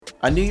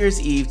On New Year's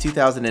Eve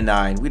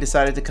 2009, we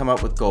decided to come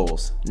up with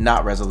goals,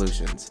 not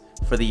resolutions,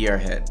 for the year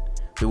ahead.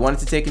 We wanted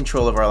to take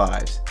control of our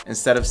lives,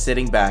 instead of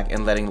sitting back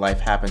and letting life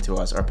happen to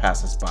us or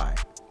pass us by.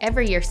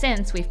 Every year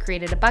since, we've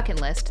created a bucket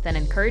list that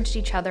encouraged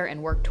each other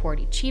and worked toward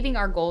achieving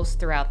our goals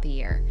throughout the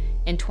year.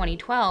 In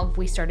 2012,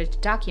 we started to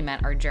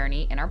document our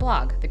journey in our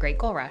blog, The Great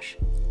Goal Rush.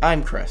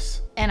 I'm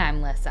Chris. And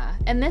I'm Lissa,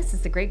 and this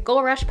is The Great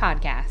Goal Rush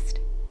Podcast.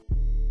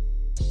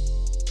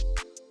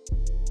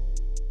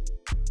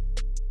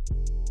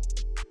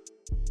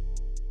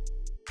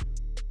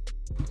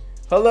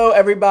 Hello,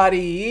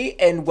 everybody,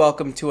 and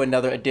welcome to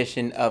another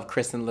edition of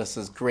Chris and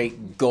Lissa's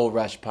Great Goal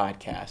Rush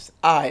Podcast.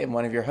 I am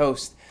one of your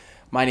hosts.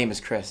 My name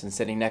is Chris, and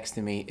sitting next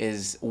to me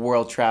is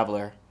world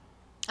traveler.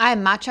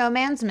 I'm Macho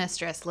Man's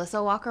mistress,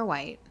 Lissa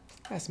Walker-White.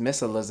 That's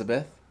Miss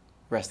Elizabeth.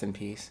 Rest in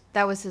peace.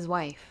 That was his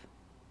wife.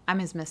 I'm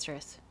his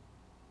mistress.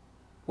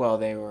 Well,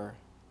 they were...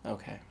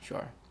 Okay,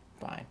 sure.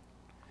 Fine.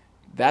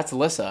 That's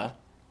Lissa,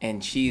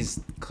 and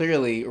she's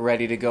clearly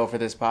ready to go for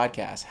this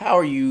podcast. How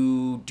are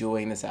you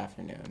doing this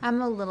afternoon?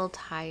 I'm a little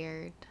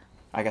tired.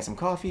 I got some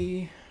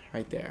coffee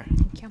right there.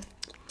 Thank you.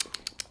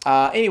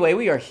 Anyway,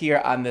 we are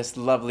here on this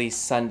lovely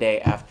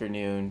Sunday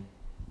afternoon,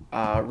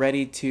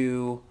 ready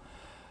to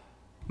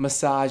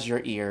massage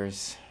your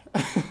ears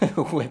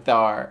with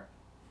our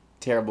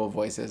terrible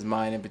voices,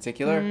 mine in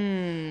particular.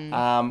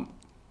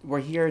 We're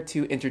here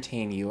to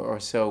entertain you, or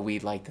so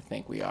we'd like to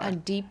think we are. A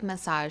deep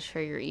massage for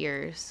your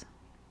ears.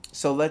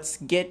 So let's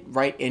get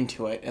right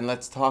into it, and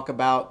let's talk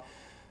about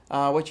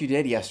what you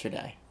did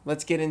yesterday.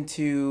 Let's get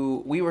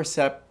into, we were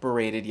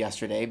separated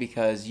yesterday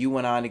because you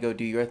went on to go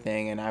do your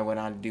thing and I went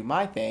on to do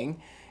my thing.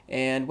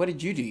 And what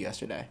did you do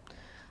yesterday?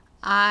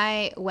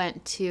 I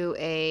went to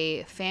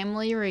a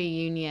family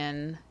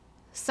reunion.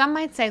 Some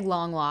might say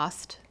long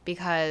lost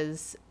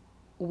because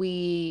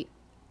do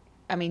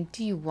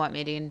you want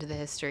me to get into the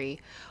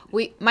history?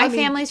 My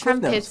family's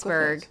from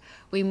Pittsburgh.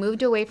 We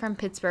moved away from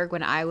Pittsburgh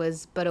when I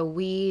was but a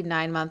wee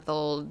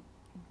 9-month-old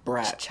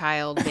brat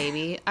child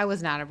baby. I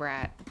was not a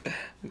brat.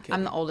 Okay.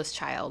 I'm the oldest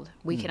child.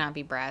 We cannot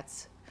be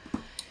brats.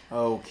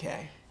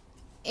 Okay.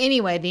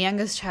 Anyway, the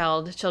youngest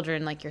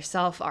children like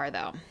yourself are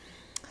though.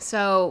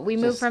 So we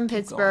moved from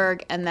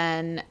Pittsburgh and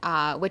then,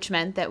 which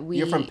meant that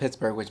You're from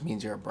Pittsburgh, which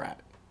means you're a brat.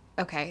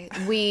 Okay.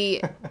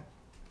 We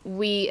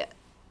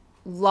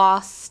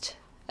lost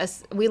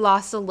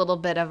a little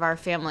bit of our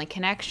family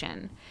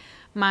connection.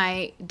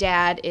 My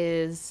dad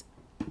is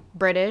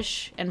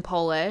British and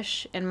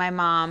Polish, and my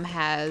mom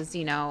has,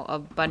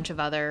 a bunch of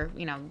other,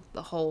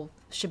 the whole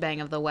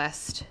shebang of the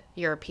West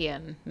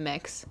European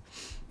mix.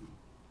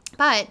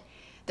 But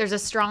there's a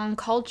strong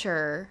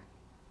culture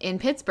in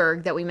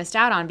Pittsburgh that we missed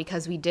out on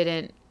because we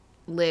didn't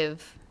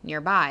live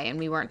nearby and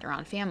we weren't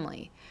around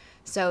family.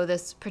 So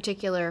this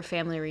particular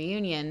family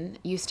reunion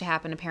used to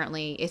happen,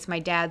 apparently, it's my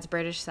dad's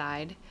British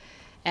side,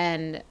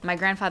 and my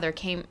grandfather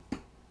came,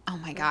 oh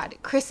my God,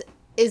 Chris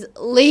is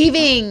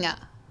leaving.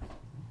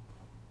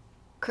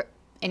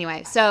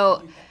 Anyway,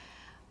 so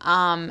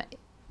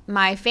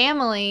my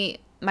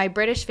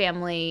British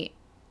family,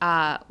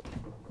 my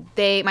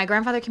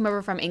grandfather came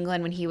over from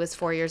England when he was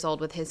 4 years old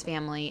with his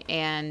family,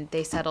 and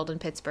they settled in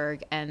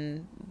Pittsburgh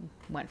and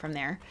went from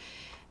there.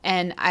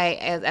 And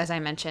as I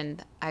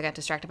mentioned, I got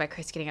distracted by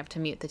Chris getting up to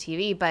mute the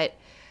TV, but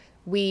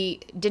we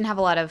didn't have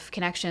a lot of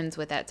connections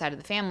with that side of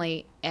the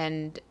family,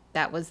 and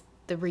that was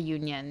the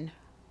reunion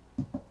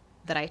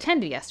that I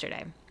attended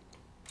yesterday.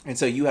 And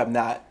so you have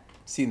not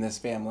seen this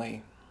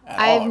family at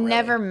all, I've really?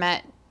 never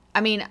met.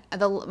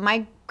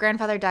 My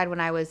grandfather died when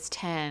I was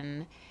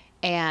 10,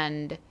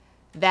 and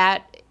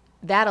that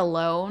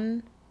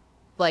alone,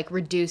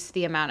 reduced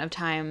the amount of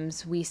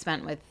times we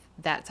spent with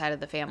that side of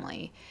the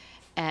family.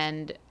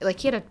 And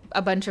he had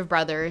a bunch of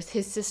brothers.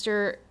 His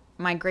sister,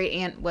 my great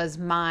aunt, was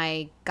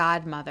my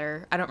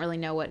godmother. I don't really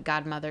know what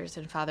godmothers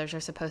and fathers are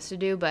supposed to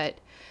do, but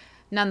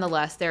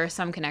nonetheless, there is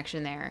some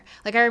connection there.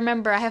 I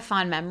remember I have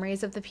fond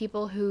memories of the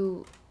people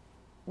who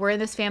were in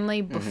this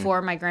family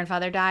before my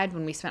grandfather died,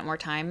 when we spent more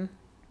time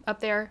up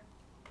there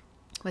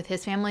with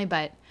his family.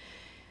 But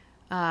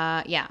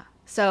yeah.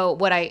 So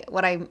what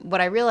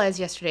I realized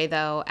yesterday,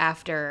 though,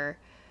 after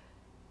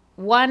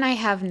one, I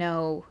have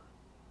no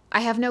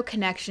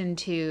connection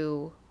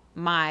to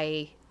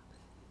my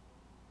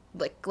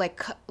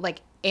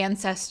like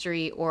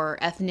ancestry or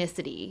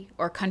ethnicity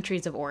or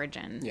countries of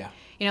origin. Yeah.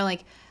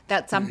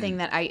 That's something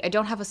that I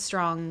don't have a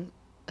strong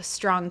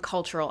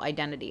cultural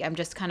identity. I'm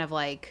just kind of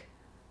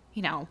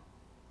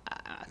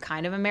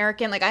kind of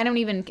American. I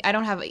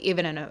don't have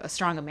even a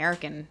strong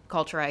American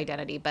cultural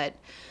identity, but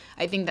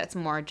I think that's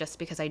more just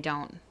because I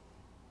don't.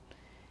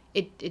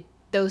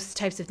 Those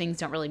types of things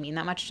don't really mean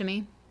that much to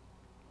me.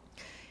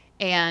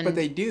 But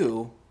they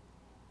do.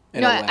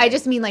 No, I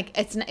just mean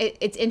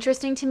it's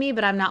interesting to me,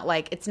 but I'm not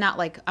it's not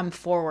I'm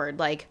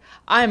forward.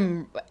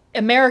 I'm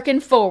American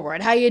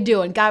forward. How you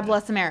doing? God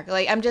bless America.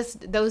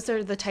 Those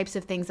are the types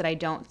of things that I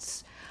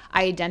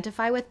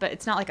identify with, but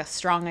it's not a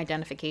strong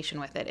identification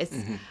with it.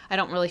 I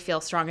don't really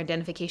feel strong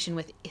identification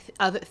with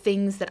other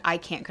things that I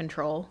can't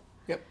control.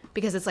 Yep.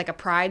 Because it's like a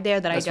pride there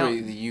that That's I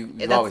don't. what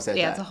you've always said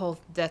that.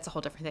 That's a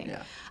whole different thing.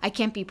 Yeah. I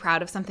can't be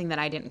proud of something that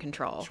I didn't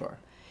control. Sure.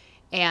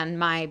 And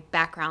my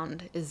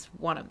background is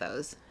one of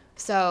those.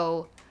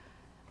 So,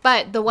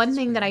 but the one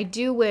thing that I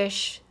do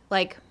wish,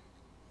 like,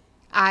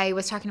 I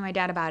was talking to my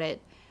dad about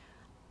it.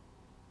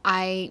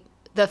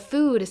 The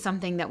food is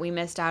something that we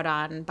missed out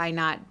on by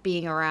not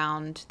being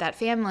around that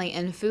family,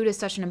 and food is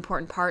such an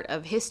important part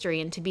of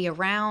history, and to be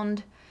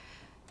around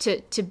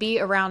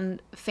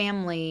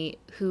family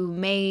who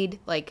made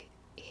like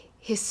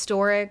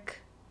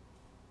historic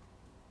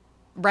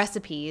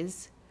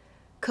recipes,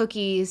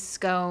 cookies,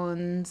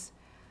 scones.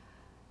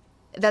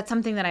 That's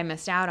something that I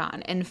missed out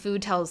on. And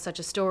food tells such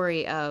a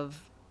story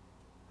of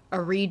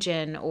a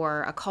region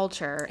or a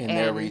culture. And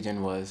their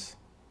region was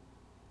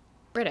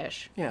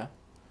British. Yeah.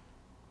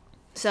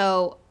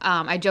 So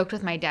I joked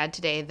with my dad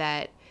today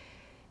that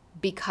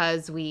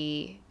because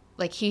he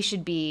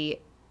should be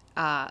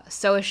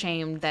so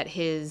ashamed that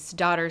his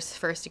daughter's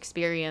first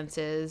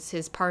experiences,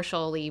 his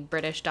partially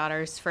British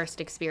daughter's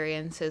first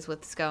experiences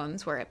with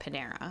scones were at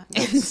Panera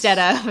instead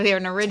of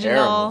an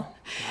original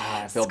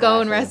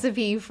scone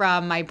recipe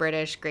from my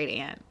British great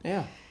aunt.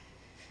 Yeah.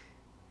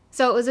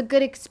 So it was a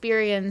good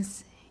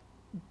experience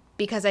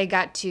because I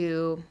got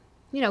to,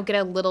 get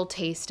a little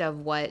taste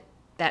of what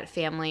that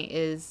family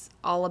is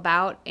all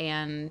about,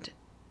 and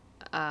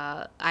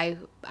I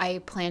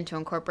plan to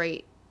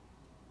incorporate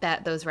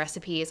those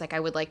recipes. Like, I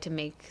would like to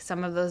make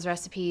some of those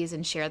recipes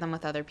and share them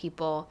with other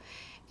people.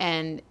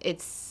 And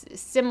it's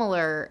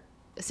similar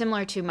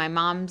to my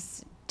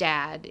mom's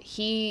dad.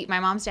 My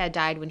mom's dad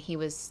died when he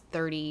was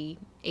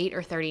 38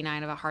 or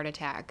 39 of a heart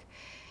attack.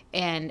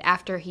 And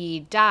after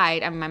he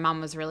died, my mom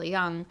was really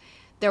young,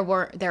 there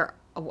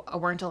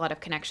weren't a lot of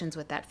connections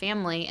with that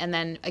family. And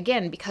then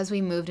again, because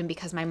we moved and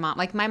because my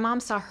mom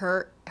saw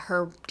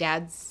her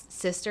dad's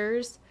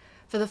sisters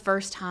for the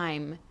first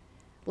time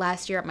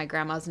last year at my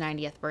grandma's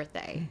 90th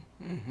birthday,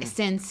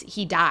 since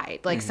he died,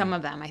 some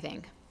of them, I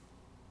think.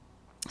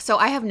 So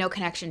I have no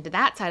connection to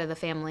that side of the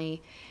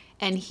family.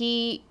 And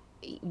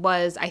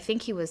I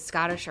think he was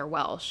Scottish or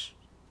Welsh.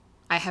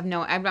 I'm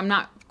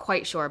not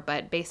quite sure,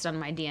 but based on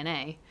my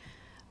DNA,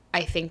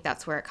 I think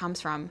that's where it comes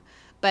from.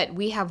 But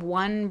we have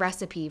one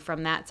recipe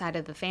from that side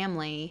of the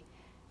family,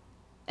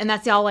 and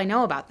that's all I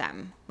know about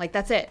them. Like,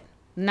 that's it.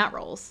 Nut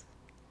rolls.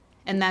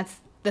 And that's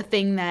the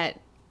thing that,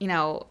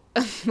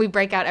 we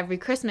break out every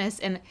Christmas,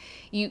 and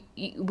we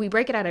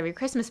break it out every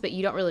Christmas, but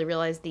you don't really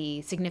realize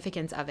the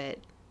significance of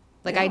it.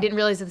 Like, yeah. I didn't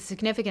realize the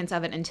significance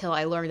of it until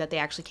I learned that they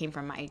actually came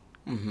from my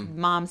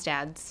mom's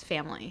dad's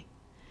family.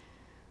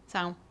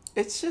 So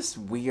it's just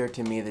weird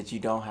to me that you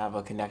don't have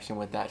a connection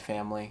with that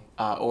family,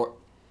 or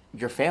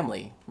your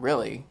family,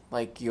 really.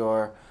 Like,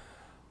 your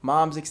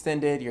mom's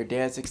extended, your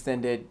dad's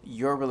extended,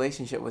 your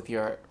relationship with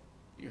your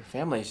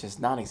family is just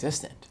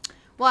non-existent.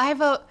 Well,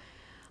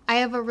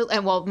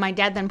 well, my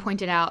dad then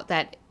pointed out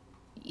that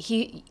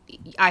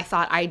I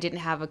thought I didn't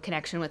have a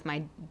connection with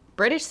my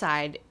British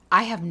side.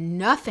 I have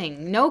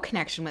no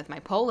connection with my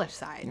Polish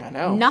side. I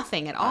know.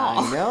 Nothing at all.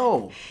 I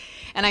know.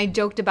 And I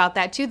joked about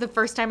that too. The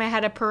first time I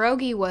had a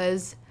pierogi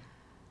was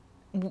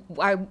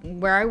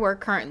where I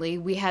work currently.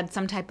 We had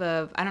some type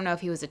of, I don't know if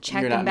he was a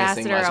Czech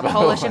ambassador or a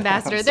Polish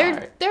ambassador.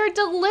 They're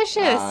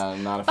delicious.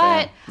 Not a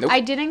fan. Nope.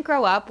 I didn't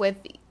grow up with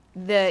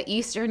the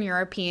Eastern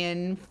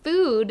European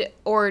food,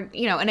 or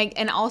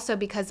and also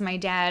because my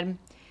dad,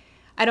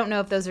 I don't know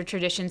if those are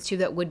traditions too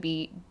that would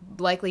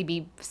likely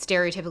be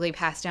stereotypically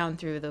passed down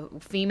through the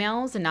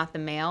females and not the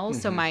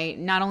males. So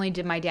not only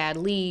did my dad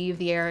leave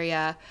the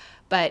area,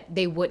 but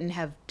they wouldn't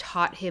have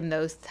taught him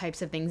those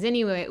types of things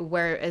anyway.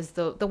 Whereas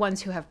the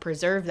ones who have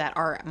preserved that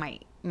are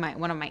my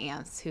one of my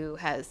aunts,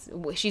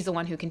 she's the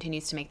one who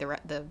continues to make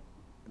the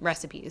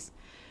recipes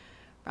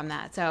from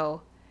that.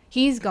 So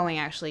he's going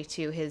actually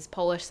to his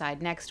Polish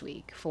side next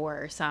week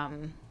for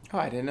some. Oh,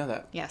 I didn't know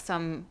that. Yeah,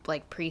 some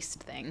like priest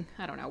thing.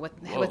 I don't know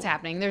what's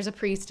happening. There's a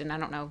priest, and I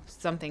don't know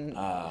something.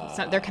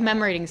 They're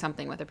commemorating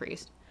something with a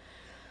priest.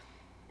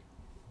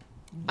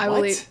 What? I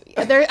believe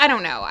I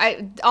don't know.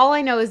 All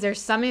I know is there's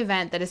some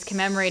event that is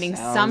commemorating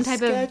some type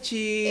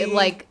sketchy. Of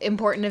like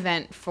important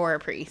event for a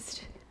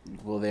priest.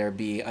 Will there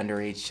be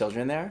underage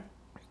children there?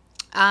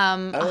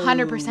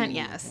 100%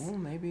 yes. Well,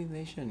 maybe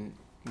they shouldn't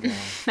go.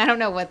 I don't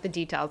know what the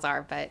details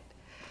are, but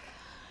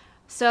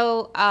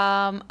so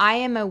I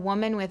am a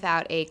woman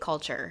without a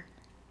culture.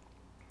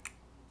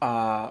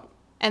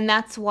 And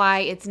that's why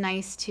it's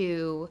nice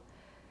to.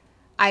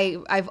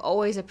 I've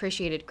always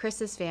appreciated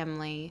Chris's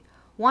family.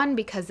 One,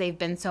 because they've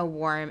been so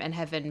warm and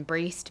have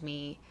embraced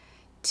me.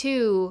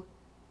 Two,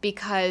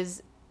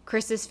 because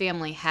Chris's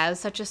family has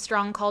such a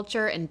strong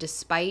culture, and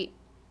despite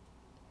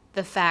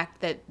the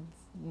fact that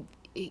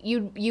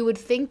you would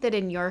think that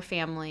in your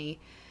family,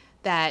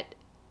 that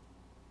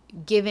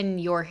given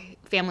your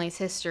family's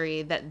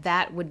history,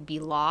 that would be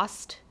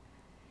lost.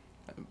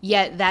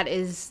 Yet that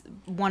is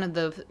one of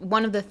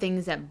the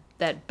things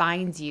that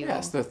binds you.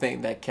 Yes, the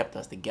thing that kept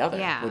us together.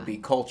 Yeah. Would be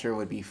culture,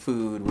 would be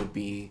food, would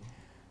be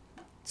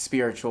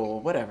spiritual,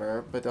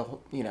 whatever. But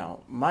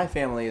my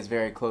family is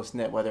very close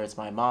knit, whether it's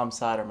my mom's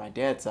side or my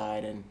dad's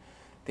side, and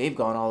they've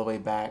gone all the way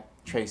back,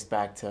 traced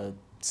back to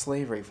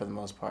slavery for the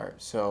most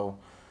part. So,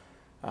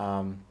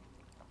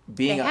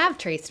 They have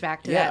traced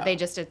back to Yeah.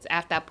 that. It's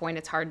at that point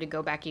it's hard to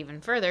go back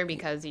even further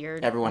because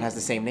everyone has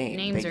the same name.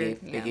 Names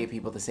They gave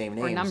people the same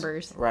names or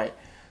numbers. right?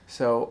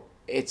 So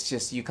it's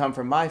just you come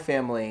from my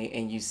family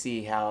and you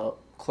see how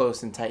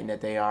close and tight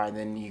knit they are, and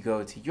then you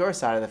go to your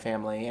side of the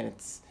family and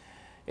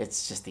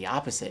it's just the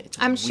opposite. It's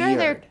I'm sure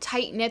they're weird.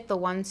 tight knit, the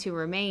ones who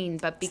remain,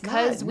 but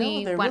because not. No,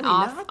 we they're went really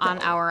off not, on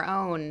though. our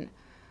own,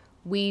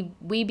 we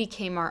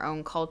became our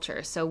own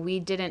culture. So we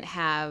didn't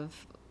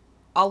have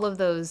all of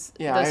those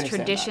Yeah, I those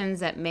understand traditions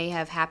that may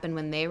have happened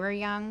when they were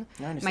young.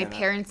 I understand My that.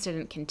 parents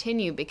didn't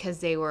continue because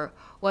they were,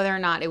 whether or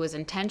not it was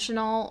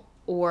intentional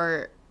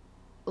or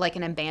like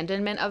an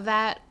abandonment of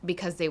that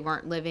because they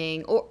weren't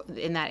living or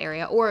in that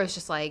area, or it was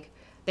just like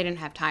they didn't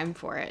have time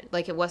for it.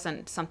 Like it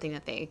wasn't something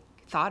that they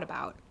thought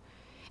about.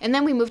 And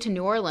then we moved to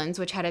New Orleans,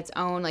 which had its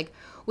own, like,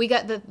 we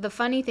got, the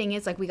funny thing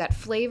is, like, we got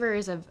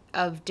flavors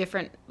of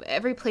different,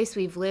 every place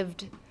we've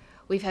lived,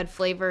 we've had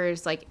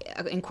flavors, like,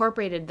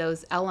 incorporated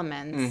those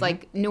elements. Mm-hmm.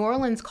 Like, New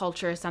Orleans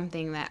culture is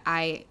something that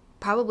I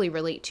probably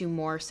relate to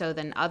more so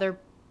than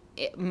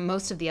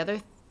most of the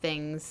other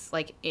things,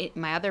 like,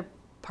 my other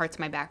parts of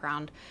my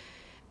background,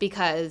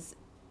 because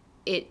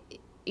I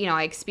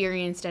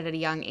experienced it at a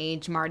young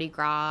age, Mardi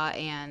Gras,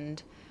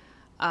 and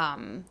I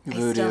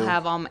Voodoo. still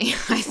have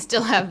I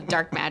still have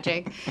dark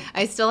magic.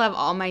 I still have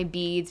all my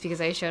beads because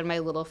I showed my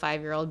little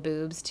 5-year-old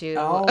boobs to.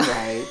 All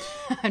right.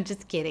 I'm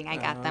just kidding. I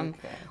got them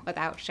Okay.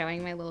 without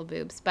showing my little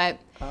boobs. But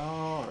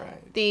All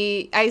right.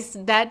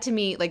 that to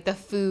me, like the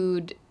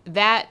food,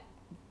 that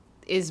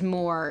is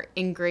more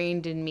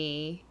ingrained in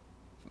me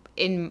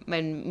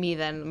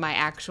than my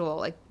actual,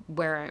 like,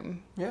 where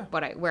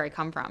I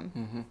come from.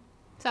 Mm-hmm.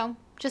 So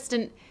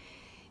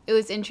it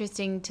was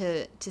interesting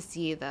to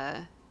see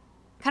the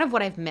kind of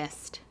what I've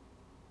missed,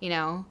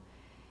 And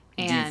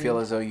Do you feel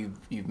as though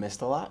you've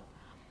missed a lot?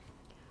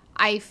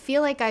 I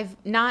feel like I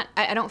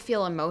don't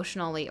feel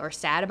emotionally or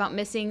sad about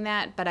missing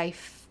that, but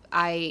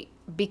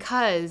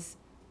because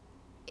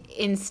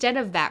instead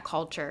of that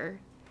culture,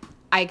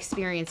 I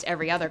experienced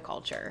every other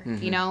culture,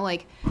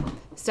 like,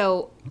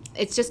 so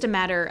it's just a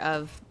matter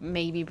of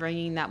maybe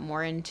bringing that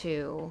more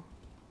into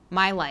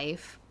my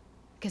life.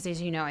 Because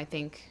as you know, I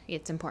think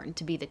it's important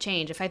to be the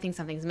change. If I think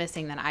something's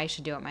missing, then I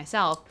should do it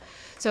myself.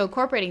 So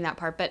incorporating that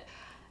part. But,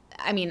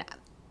 I mean,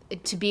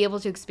 to be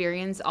able to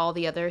experience all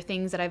the other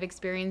things that I've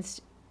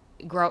experienced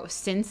grow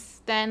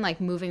since then,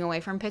 like moving away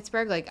from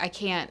Pittsburgh, like I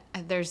can't,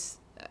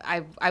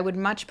 I would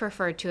much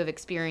prefer to have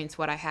experienced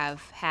what I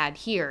have had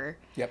here.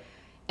 Yep.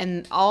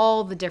 And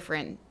all the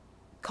different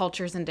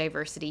cultures and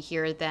diversity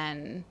here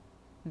than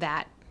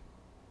that,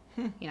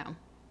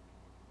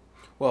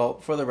 Well,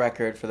 for the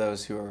record, for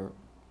those who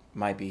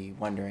might be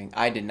wondering,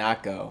 I did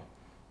not go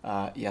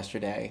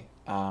yesterday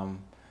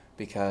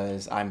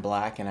because I'm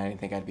black and I didn't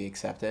think I'd be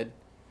accepted.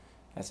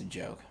 That's a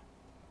joke.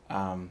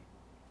 I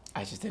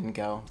just didn't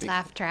go.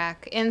 Laugh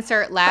track.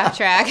 Insert laugh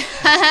track.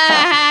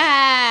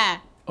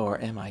 Or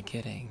am I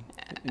kidding?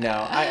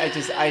 No,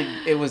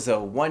 it was a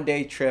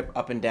 1-day trip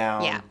up and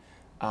down. Yeah.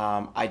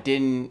 I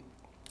didn't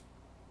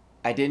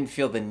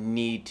feel the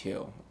need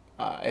to.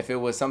 If it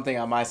was something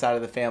on my side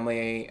of the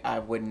family, I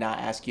would not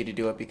ask you to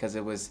do it because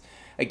it was,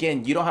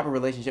 again, you don't have a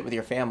relationship with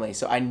your family.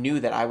 So I knew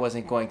that I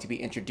wasn't going to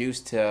be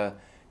introduced to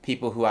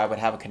people who I would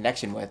have a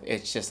connection with.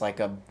 It's just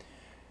like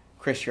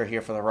Chris, you're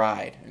here for the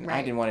ride. And I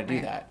Right, didn't want to do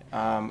that.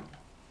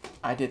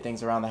 I did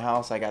things around the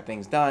house. I got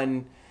things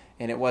done.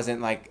 And it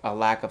wasn't like a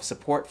lack of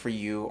support for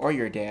you or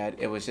your dad.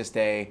 It was just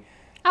Oh,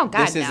 God,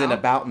 this isn't no.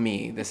 about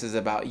me. This is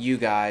about you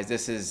guys.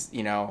 This is,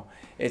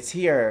 it's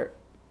here.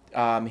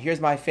 Here's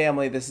my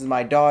family. This is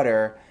my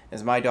daughter. This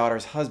is my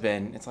daughter's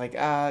husband. It's like,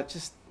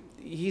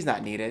 he's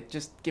not needed.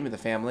 Just give me the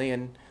family.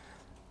 And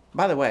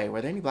by the way,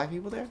 were there any black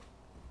people there?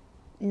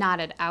 Not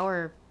at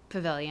our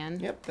pavilion.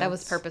 Yep, That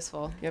was that's-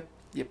 purposeful. Yep.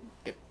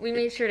 We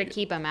made sure to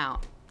keep them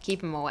out,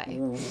 keep them away.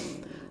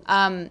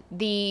 I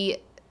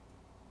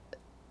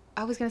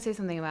was going to say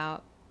something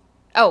about,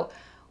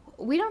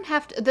 we don't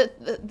have to,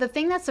 the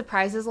thing that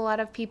surprises a lot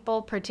of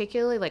people,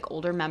 particularly like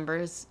older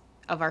members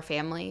of our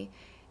family,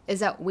 is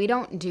that we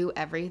don't do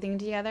everything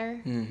together.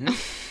 Mm-hmm.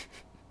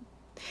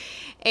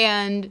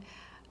 And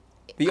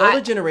The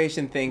older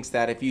generation thinks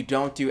that if you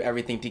don't do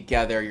everything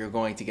together, you're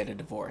going to get a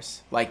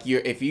divorce. Like,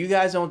 if you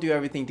guys don't do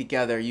everything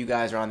together, you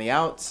guys are on the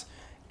outs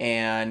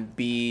and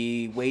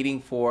be waiting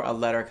for a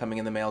letter coming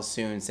in the mail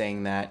soon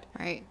saying that,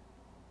 right,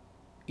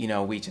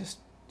 we just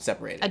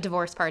separated. a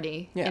divorce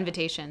party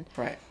invitation.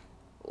 Right.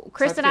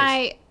 Chris It's and not the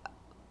I,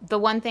 the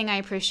one thing I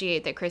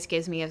appreciate that Chris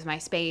gives me is my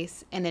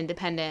space and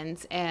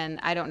independence, and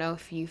I don't know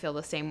if you feel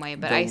the same way,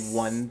 but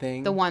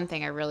The one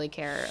thing I really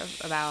care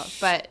about,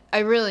 but I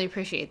really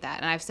appreciate that,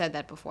 and I've said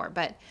that before,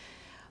 but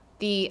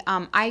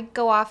I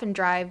go off and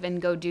drive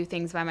and go do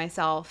things by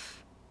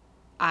myself.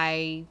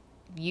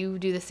 You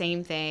do the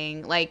same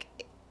thing. Like,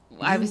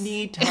 I You was.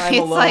 need time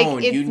It's like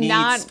alone. it's You need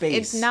not. space.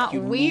 It's not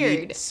You weird.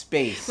 need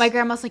space. My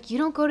grandma's like, you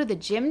don't go to the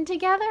gym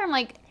together. I'm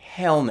like,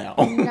 Hell no.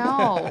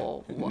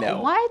 no.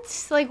 No.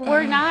 What? Like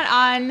we're not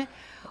on.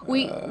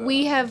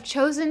 We have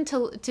chosen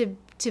to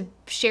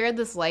share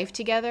this life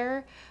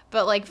together.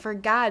 But like for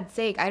God's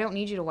sake, I don't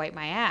need you to wipe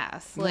my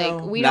ass. Like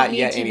No, we not don't need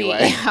yet to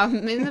anyway.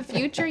 be. In the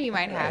future, you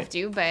might have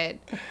to, but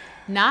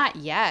not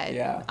yet.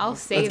 Yeah. I'll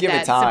Let's save give it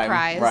that time.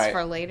 surprise Right.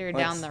 for later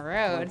down the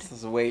road.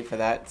 Let's wait for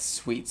that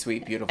sweet,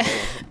 sweet, beautiful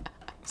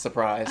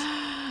surprise.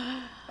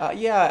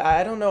 Yeah,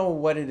 I don't know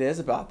what it is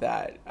about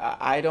that.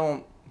 I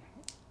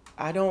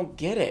don't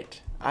get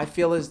it. I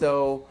feel as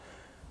though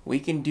we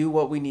can do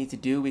what we need to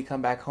do. We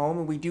come back home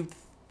and we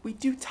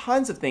do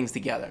tons of things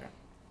together.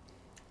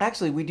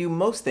 Actually, we do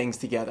most things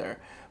together.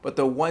 But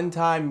the one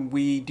time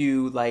we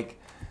do, like,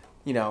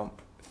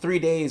 3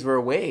 days we're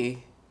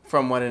away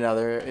from one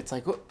another, it's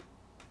like,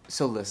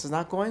 so Liz is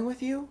not going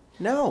with you?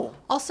 No.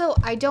 Also,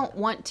 I don't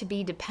want to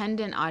be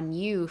dependent on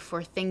you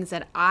for things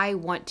that I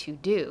want to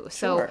do.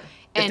 So, Sure.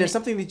 If and there's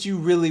something that you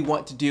really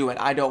want to do and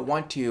I don't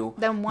want to,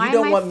 then why you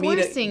don't am I want me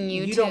forcing to,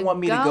 you you to don't want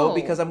me to go? go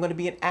because I'm going to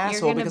be an you're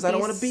asshole gonna because I don't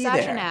want to be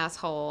such there. an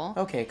asshole.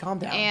 Okay, calm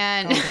down.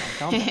 And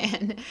Calm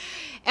down.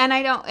 and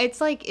I don't.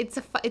 It's like it's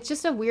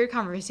just a weird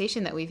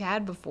conversation that we've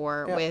had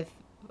before Yeah. with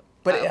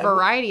But a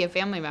variety of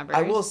family members.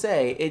 I will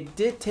say it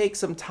did take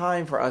some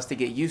time for us to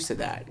get used to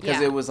that because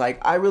Yeah. it was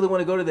like I really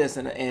want to go to this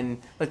and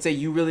let's say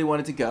you really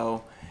wanted to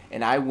go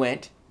and I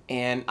went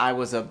and I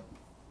was a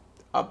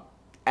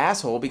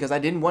asshole because I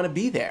didn't want to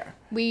be there.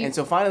 And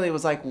so finally it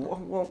was like,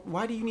 well,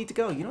 why do you need to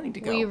go? You don't need to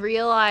go. We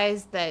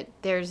realized that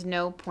there's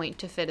no point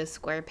to fit a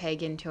square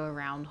peg into a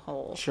round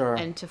hole. Sure.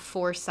 And to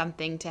force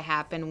something to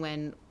happen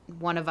when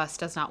one of us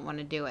does not want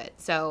to do it.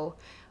 So,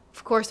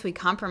 of course, we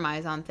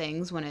compromise on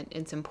things when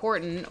it's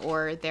important,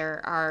 or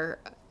there are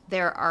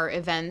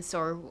events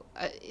or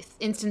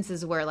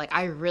instances where, like,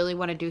 I really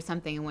want to do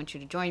something and want you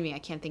to join me. I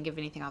can't think of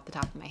anything off the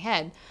top of my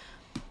head.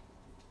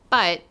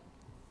 But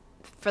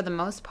for the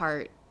most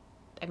part,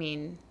 I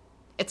mean,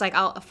 it's like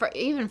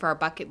even for our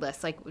bucket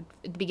list, like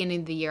at the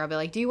beginning of the year, I'll be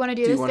like, "Do you want to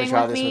do this thing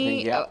with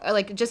me?" Yeah. Or,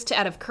 like just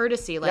out of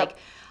courtesy, like Yep.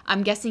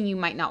 I'm guessing you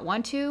might not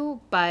want to,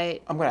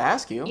 but I'm going to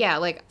ask you. yeah,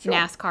 like Sure.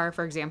 NASCAR,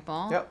 for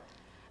example. Yep.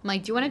 I'm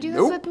like, "Do you want to do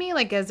this Nope. with me?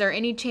 Like, is there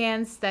any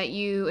chance that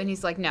you?" And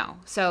he's like, "No."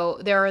 So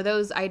there are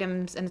those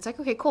items, and it's like,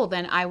 okay, cool.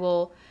 Then I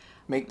will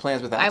Make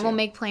plans without you. I will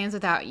make plans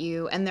without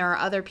you, and there are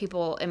other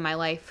people in my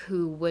life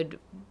who would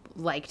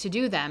like to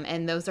do them,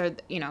 and those are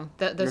those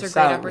Your are great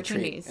silent retreat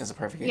opportunities. is a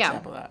perfect Yeah.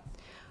 example of that.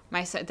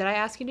 Did I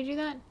ask you to do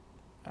that?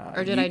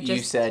 Or did you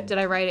said did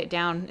I write it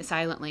down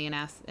silently and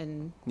ask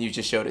and you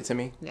just showed it to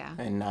me? Yeah.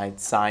 And I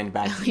signed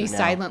back to you you now.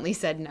 silently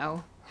said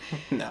no?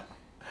 No.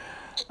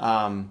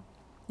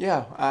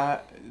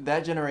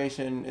 That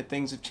generation,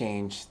 things have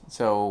changed.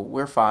 So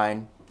we're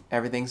fine.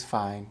 Everything's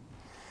fine.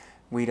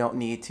 We don't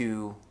need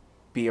to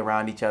be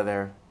around each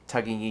other,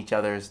 tugging each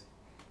other's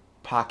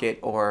pocket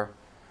or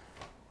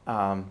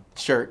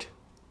shirt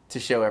to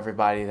show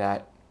everybody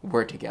that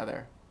we're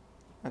together.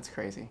 That's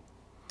crazy.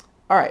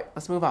 All right,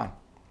 let's move on.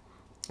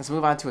 Let's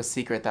move on to a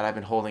secret that I've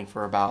been holding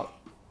for about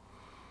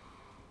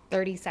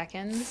 30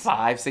 seconds.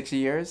 5-6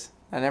 years.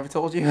 I never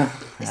told you.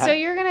 So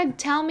you're gonna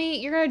tell me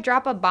you're gonna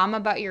drop a bomb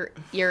about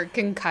your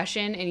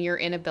concussion and your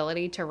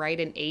inability to write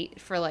an 8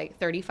 for like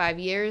 35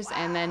 years,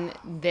 and then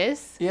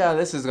this? Yeah,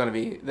 this is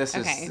okay.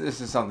 This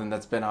is something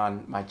that's been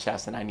on my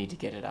chest, and I need to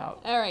get it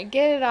out. All right,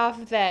 get it off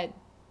that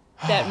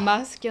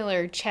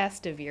muscular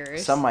chest of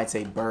yours. Some might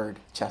say bird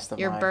chest of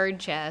your mine. bird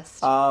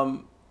chest.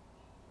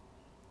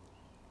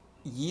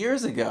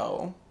 Years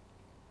ago,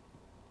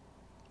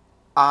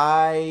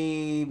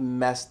 I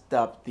messed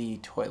up the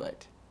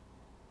toilet.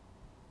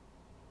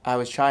 I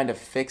was trying to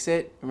fix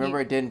it. Remember,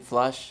 it didn't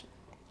flush.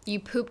 You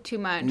pooped too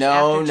much.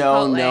 No, after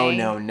Chipotle, and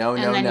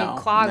then no. you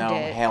clogged No,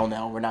 it. hell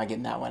no. We're not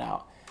getting that one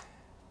out.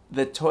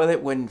 The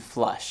toilet wouldn't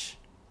flush.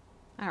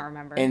 I don't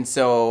remember. And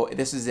so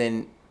this is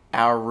in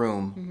our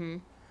room. Mm-hmm.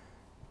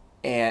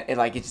 And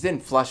it just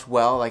didn't flush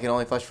well. Like, it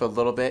only flushed for a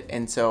little bit.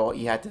 And so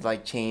you had to,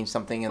 like, change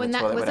something in the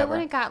toilet, was whatever. it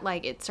when it got,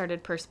 like, it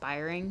started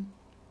perspiring?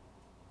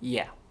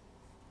 Yeah.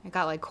 It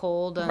got, like,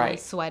 cold and Right.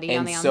 sweaty and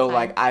on the outside? so,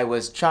 like, I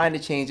was trying to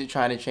change it.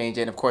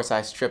 And, of course,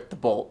 I stripped the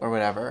bolt or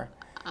whatever.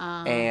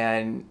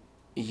 And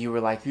you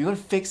were like, you're going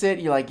to fix it?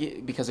 You're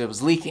like, because it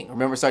was leaking.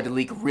 Remember, it started to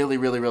leak really,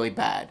 really, really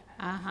bad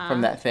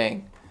from that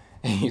thing.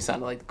 And you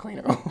sounded like the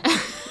cleaner.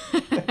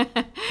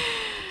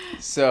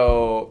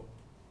 So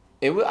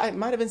it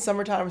might have been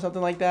summertime or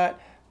something like that.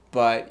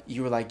 But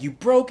you were like, you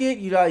broke it.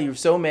 You were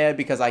so mad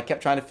because I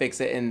kept trying to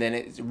fix it. And then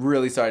it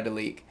really started to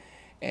leak.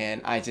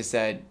 And I just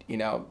said,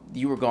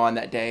 you were gone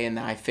that day and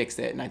I fixed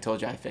it. And I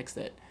told you I fixed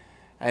it.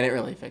 I didn't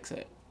really fix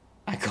it.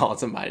 I called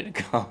somebody to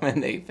come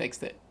and they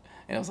fixed it.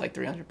 And it was like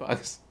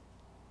 $300.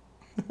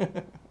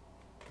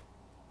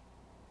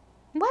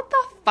 What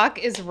the fuck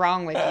is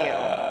wrong with you?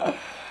 I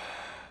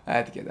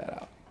had to get that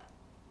out.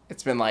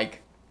 It's been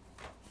like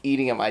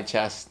eating at my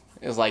chest.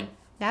 It was like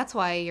That's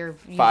why you've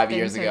 5 been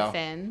years so ago.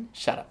 thin.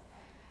 Shut up.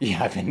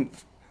 Yeah, I've been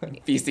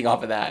feasting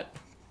off of that.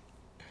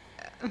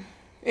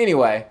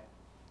 Anyway,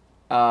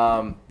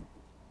 I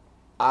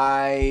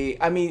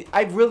mean,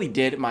 I really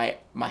did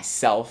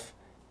myself,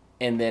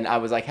 and then I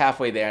was like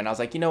halfway there, and I was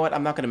like, you know what,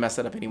 I'm not gonna mess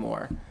it up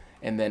anymore.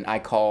 And then I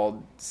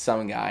called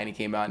some guy, and he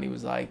came out, and he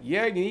was like,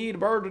 yeah, you need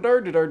a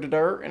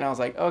dirt, and I was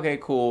like, okay,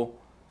 cool,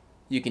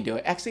 you can do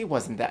it. Actually, it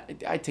wasn't that.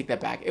 I take that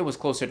back. It was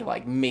closer to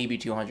like maybe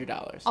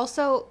 $200.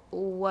 Also,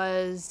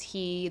 was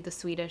he the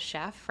Swedish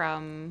chef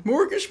from...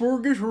 Mortgage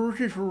from the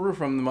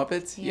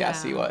Muppets? Yeah.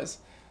 Yes, he was.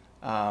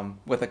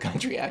 With a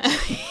country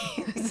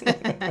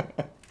accent.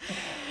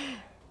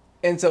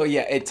 And so,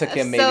 yeah, it took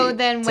him maybe So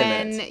then 10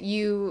 when minutes.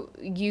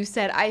 you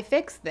said, I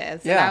fixed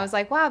this, and Yeah. I was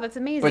like, wow, that's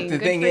amazing. But the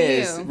Good thing for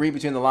is, you. read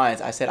between the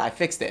lines, I said I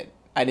fixed it.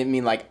 I didn't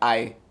mean like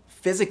I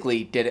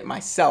physically did it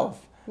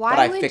myself. Why but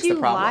I would fixed you the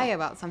problem. lie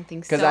about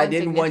something so Because I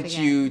didn't want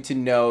insignificant? you to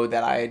know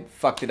that I had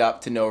fucked it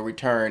up to no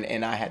return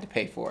and I had to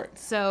pay for it.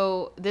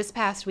 So this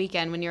past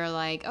weekend, when you were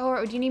like,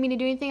 "Oh, do you need me to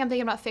do anything?" I'm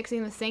thinking about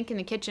fixing the sink in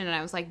the kitchen, and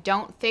I was like,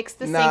 "Don't fix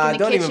the Nah, sink in the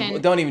don't even-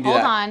 kitchen. don't even do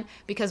Hold that. on,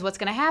 because what's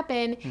gonna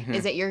happen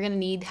is that you're gonna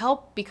need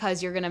help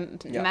because you're gonna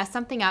Yeah. mess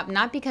something up.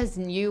 Not because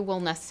you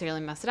will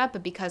necessarily mess it up,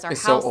 but because our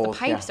It's so house, old, the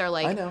pipes yeah. are I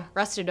like know.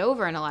 rusted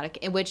over in a lot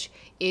of, which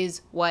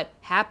is what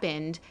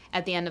happened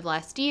at the end of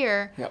last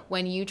year Yep.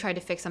 when you tried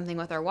to fix something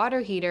with our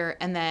water heater,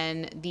 and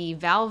then the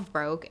valve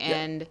broke,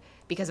 and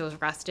because it was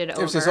rusted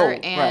over, was just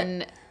old, and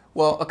right.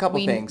 Well, a couple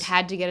we things.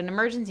 had to get an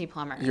emergency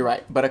plumber. You're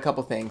right, but a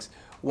couple things.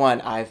 One,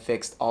 I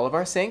fixed all of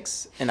our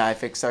sinks and I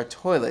fixed our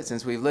toilet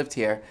since we've lived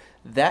here.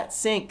 That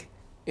sink,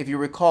 if you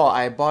recall,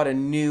 I bought a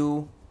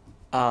new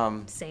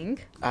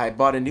Sink.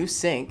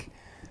 sink,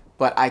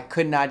 but I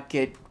could not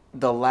get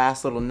the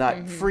last little nut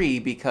Mm-hmm. free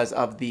because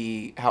of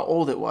how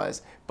old it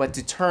was. But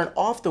to turn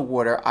off the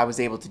water, I was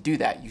able to do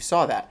that. You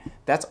saw that.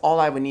 That's all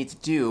I would need to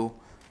do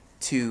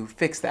to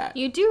fix that.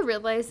 You do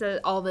realize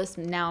that all this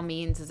now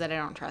means is that I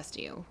don't trust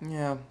you.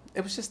 Yeah,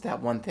 it was just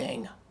that one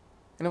thing.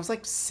 And it was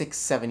like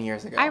 6-7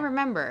 years ago. I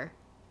remember.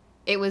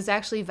 It was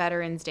actually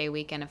Veterans Day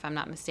weekend, if I'm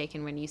not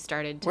mistaken, when you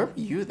started to... Where were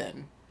you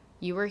then?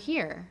 You were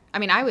here. I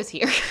mean, I was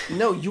here.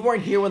 No, you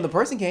weren't here when the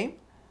person came.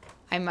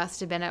 I must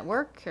have been at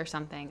work or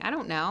something. I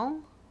don't know.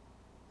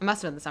 It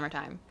must have been the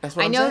summertime. That's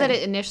what I I'm know that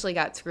saying. it initially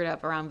got screwed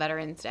up around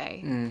Veterans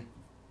Day.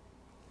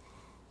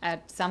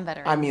 At some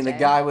Veterans I mean, Day.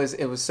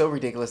 it was so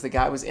ridiculous. The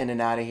guy was in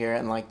and out of here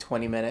in like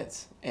 20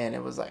 minutes. And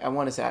it was like, I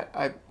want to say,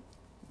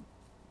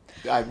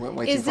 I went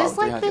way Is too far this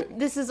with like 300.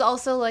 this is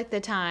also like the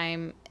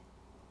time...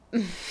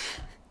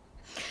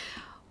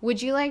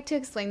 Would you like to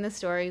explain the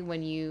story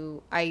when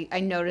I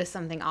noticed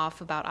something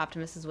off about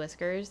Optimus's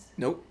whiskers?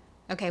 Nope.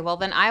 Okay, well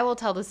then I will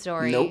tell the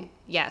story. Nope.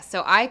 Yes,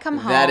 so I come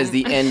home. That is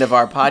the end of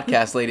our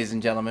podcast, ladies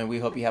and gentlemen. We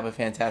hope you have a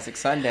fantastic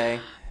Sunday.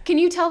 Can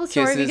you tell the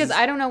story? Kisses. Because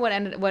I don't know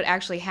what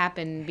actually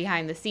happened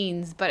behind the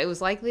scenes, but it was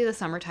likely the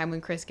summertime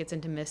when Chris gets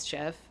into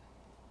mischief.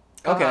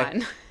 Go Okay.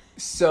 on.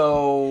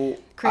 So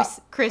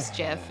Chris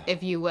Jiff,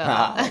 if you will.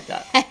 oh,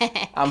 God.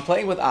 I'm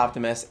playing with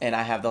Optimus, and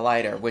I have the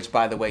lighter, which,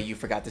 by the way, you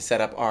forgot to set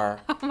up our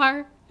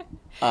Omar.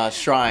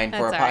 shrine for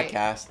our That's all right.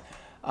 podcast.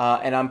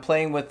 And I'm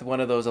playing with one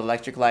of those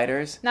electric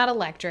lighters. Not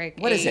electric.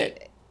 What is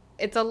it?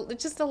 It's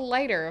just a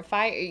lighter. A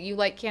fire. You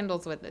light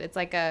candles with it. It's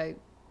like a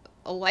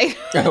lighter.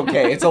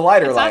 Okay, it's a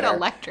lighter It's lighter. not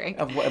electric.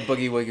 A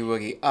boogie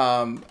woogie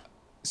woogie.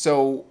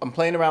 So I'm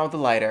playing around with the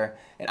lighter,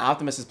 and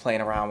Optimus is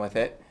playing around with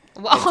it.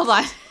 Well, hold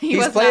on.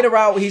 He's playing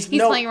around. He's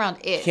playing around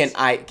it. Can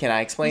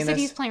I explain You said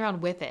this? he's playing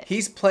around with it.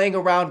 He's playing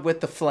around with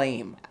the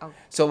flame. Okay.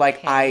 So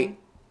like I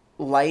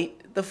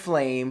light the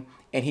flame,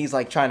 and he's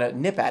like trying to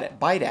nip at it,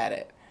 bite at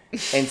it.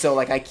 And so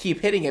like I keep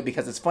hitting it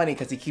because it's funny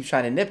because he keeps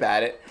trying to nip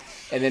at it.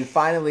 And then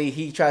finally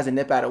he tries to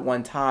nip at it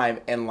one time,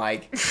 and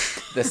like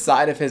the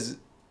side of his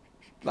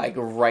like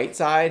right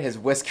side, his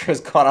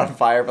whiskers caught on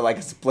fire for like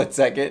a split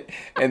second,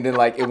 and then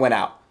like it went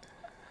out.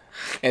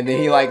 And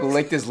then he like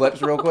licked his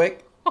lips real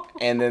quick,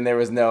 and then there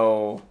was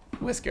no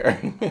whisker.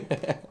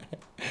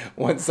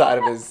 One side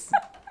of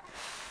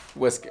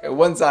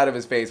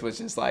his face was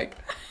just like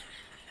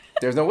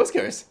there's no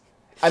whiskers.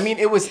 I mean,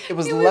 it was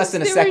less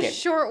than a They second. were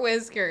short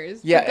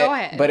whiskers. Yeah, But go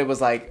ahead. but it was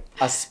like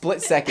a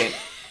split second,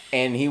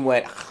 and he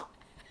went,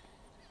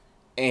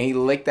 and he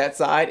licked that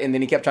side, and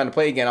then he kept trying to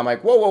play again. I'm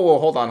like, whoa,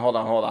 hold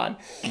on.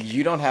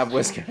 You don't have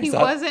whiskers. he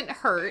wasn't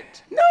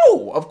hurt.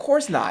 No, of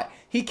course not.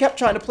 He kept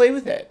trying to play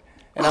with it,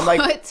 and I'm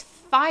like, It's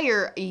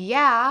fire.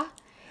 Yeah.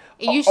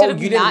 You should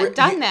have not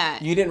done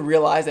that. You didn't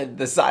realize that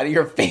the side of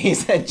your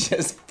face had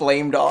just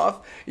flamed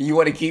off. You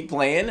want to keep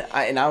playing,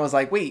 and I was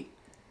like, wait,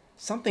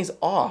 something's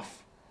off.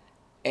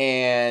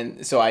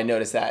 And so I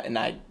noticed that, and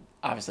I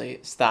obviously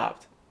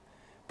stopped.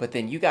 But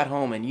then you got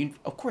home, and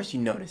of course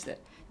you noticed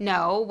it.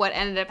 No, what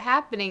ended up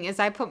happening is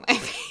I put my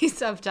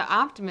face up to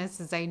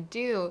Optimus as I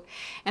do,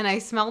 and I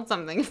smelled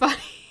something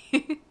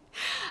funny.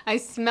 I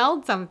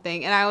smelled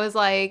something, and I was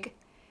like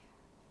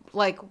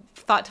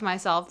thought to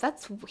myself,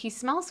 he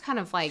smells kind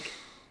of like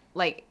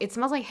like, it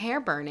smells like hair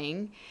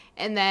burning.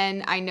 And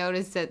then I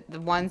noticed that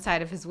the one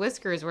side of his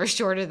whiskers were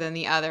shorter than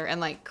the other and,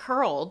 like,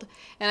 curled.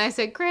 And I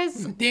said,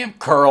 Chris, Damn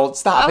curled.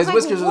 Stop. His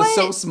whiskers are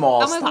so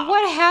small. I'm Stop. like,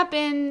 what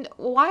happened?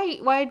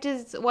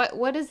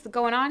 What is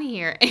going on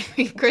here?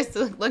 And Chris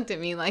looked at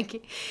me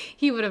like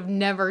he would have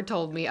never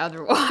told me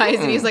otherwise.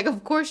 And he's like,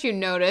 of course you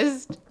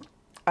noticed.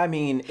 I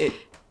mean,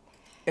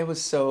 it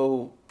was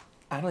so,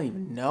 I don't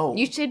even know.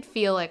 You should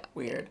feel like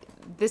weird.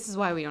 This is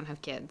why we don't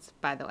have kids,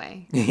 by the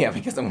way. Yeah,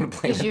 because I'm going to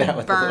play with that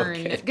with a little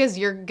kid. Because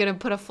you're going to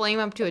put a flame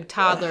up to a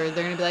toddler.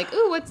 They're going to be like,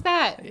 ooh, what's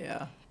that?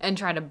 Yeah. And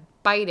try to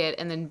bite it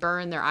and then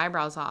burn their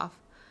eyebrows off.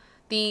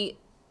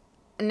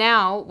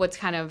 Now, what's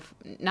kind of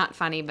not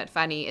funny, but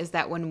funny, is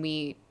that when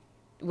we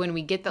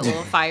get that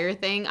little fire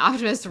thing,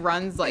 Optimus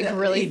runs like really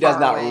far away. He does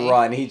not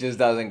run. He just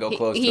doesn't go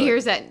close to it. He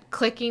hears that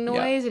clicking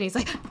noise and he's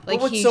like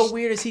but what's so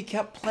weird is he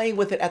kept playing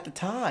with it at the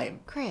time.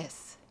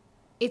 Chris,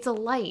 it's a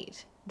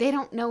light. They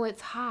don't know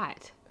it's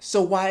hot. So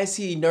why is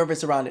he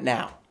nervous around it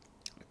now?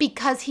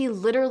 Because he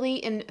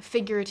literally and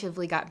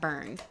figuratively got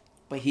burned.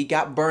 But he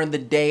got burned the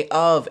day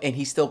of, and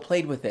he still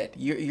played with it.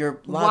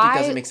 Your logic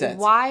doesn't make sense.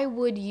 Why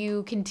would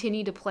you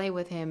continue to play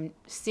with him,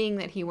 seeing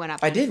that he went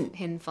up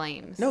in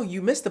flames? No,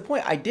 you missed the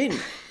point. I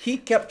didn't. He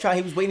kept trying.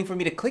 He was waiting for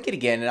me to click it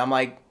again, and I'm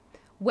like...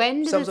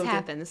 When did this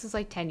happen? This is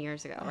like 10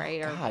 years ago,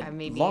 right? God, or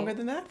maybe longer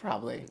than that,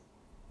 probably.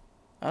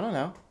 I don't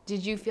know.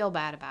 Did you feel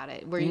bad about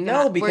it?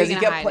 Because he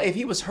kept playing. If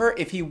he was hurt,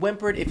 if he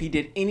whimpered, if he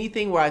did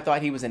anything where I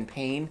thought he was in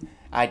pain,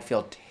 I'd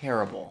feel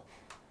terrible.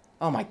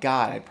 Oh my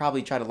God, I'd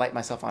probably try to light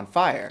myself on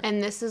fire.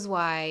 And this is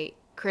why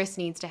Chris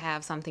needs to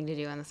have something to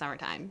do in the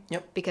summertime.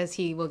 Yep. Because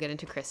he will get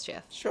into Chris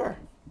shift. Sure.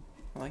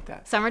 I like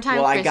that. Summertime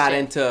Well, Chris I got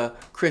shift. into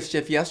Chris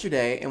shift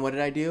yesterday, and what did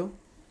I do?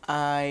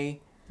 I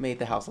made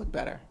the house look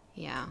better.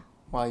 Yeah.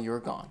 While you were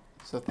gone.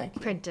 So thank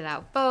you. Printed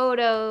out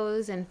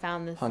photos and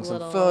found this Hung little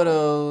some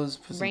photos,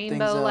 put some rainbow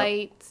things up.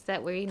 lights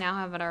that we now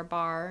have at our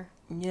bar.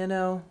 You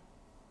know,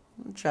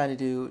 I'm trying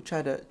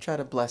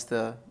to bless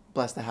the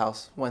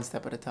house one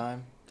step at a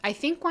time. I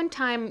think one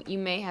time you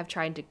may have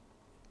tried to,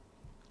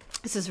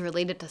 this is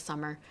related to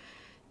summer,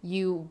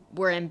 you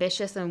were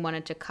ambitious and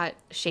wanted to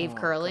shave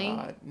Curly.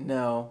 God.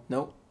 No.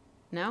 Nope.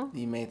 No?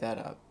 You made that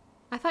up.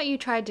 I thought you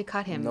tried to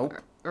cut him Nope.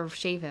 or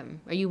shave him.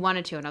 Or you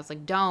wanted to, and I was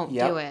like, don't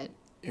do it.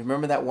 You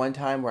remember that one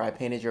time where I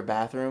painted your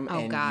bathroom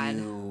and God.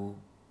 you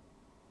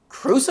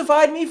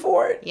crucified me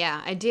for it? Yeah,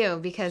 I do,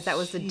 because that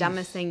was the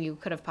dumbest thing you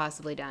could have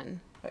possibly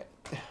done.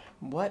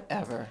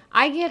 Whatever.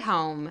 I get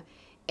home,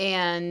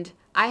 and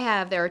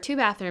there are 2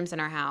 bathrooms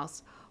in our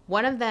house.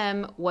 One of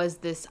them was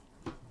this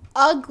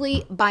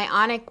ugly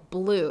bionic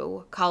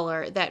blue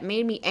color that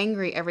made me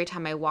angry every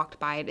time I walked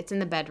by it. It's in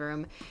the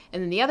bedroom.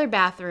 And then the other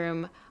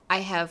bathroom, I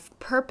have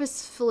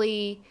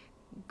purposefully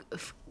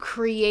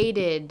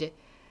created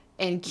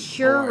and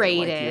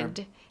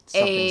curated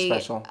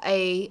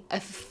a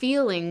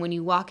feeling when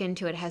you walk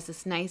into it. It has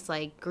this nice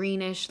light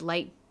greenish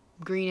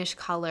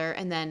color,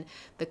 and then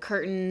the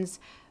curtains,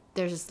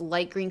 there's this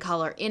light green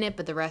color in it,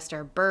 but the rest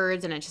are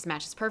birds, and it just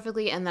matches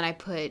perfectly. And then I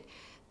put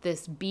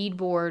this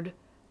beadboard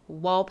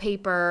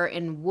wallpaper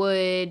in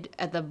wood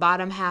at the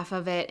bottom half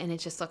of it, and it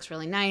just looks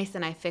really nice.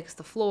 And I fixed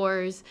the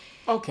floors.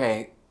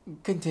 Okay,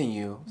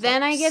 continue.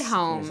 Then I get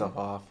home, yourself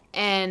off.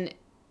 and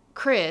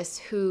Chris,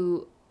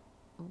 who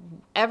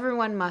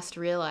everyone must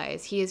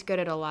realize he is good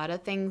at a lot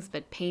of things,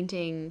 but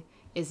painting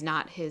is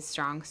not his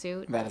strong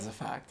suit. That is a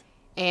fact.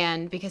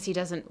 And because he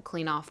doesn't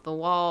clean off the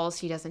walls,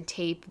 he doesn't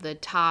tape the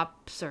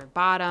tops or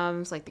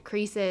bottoms, like the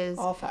creases.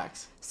 All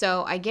facts.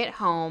 So I get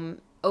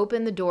home,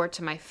 open the door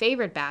to my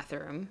favorite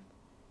bathroom,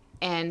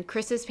 and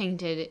Chris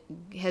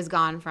has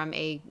gone from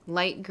a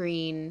light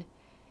green,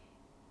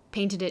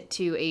 painted it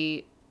to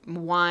a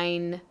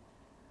wine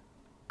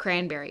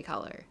cranberry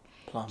color.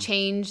 Plum.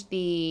 Changed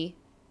the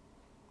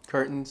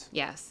Curtains.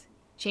 Yes.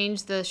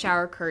 Changed the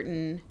shower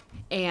curtain,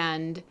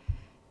 and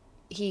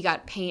he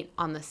got paint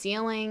on the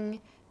ceiling.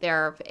 There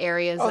are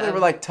areas they were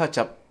like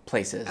touch-up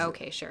places.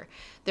 Okay, sure.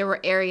 There were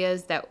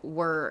areas that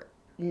were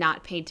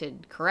not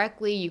painted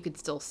correctly. You could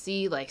still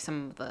see like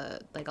some of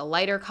the, like a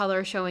lighter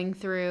color showing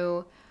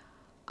through.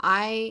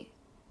 I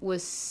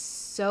was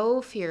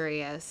so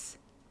furious.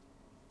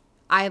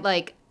 I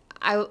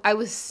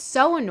was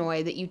so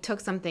annoyed that you took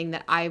something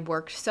that I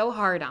worked so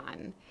hard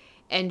on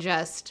and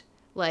just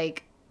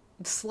like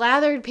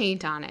slathered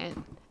paint on it.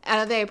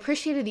 And I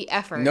appreciated the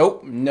effort.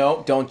 Nope.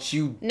 Don't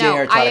you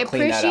dare try to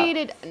clean that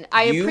up.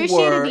 I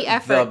appreciated the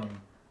effort.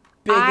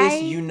 The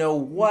biggest you know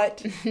what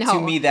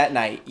to me that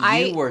night.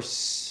 You were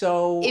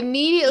so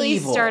immediately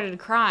evil. Started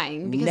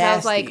crying because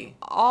Nasty.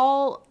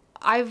 I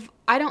was like,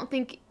 I don't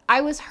think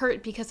I was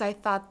hurt because I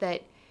thought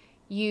that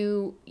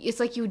it's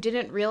like you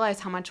didn't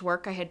realize how much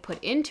work I had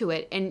put into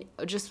it, and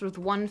just with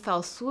one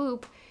fell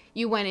swoop,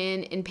 you went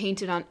in and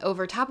painted on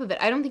over top of it.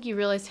 I don't think you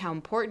realized how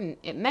important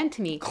it meant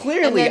to me.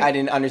 Clearly, I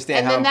didn't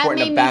understand how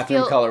important a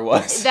bathroom color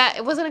was. That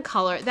it wasn't a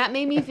color. That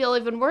made me feel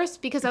even worse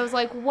because I was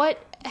like, what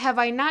have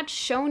I not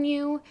shown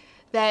you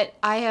that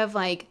I have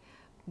like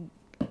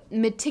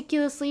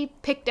meticulously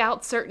picked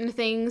out certain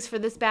things for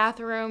this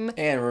bathroom?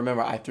 And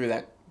remember, I threw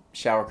that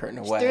shower curtain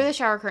away. Threw the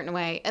shower curtain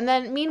away. And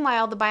then,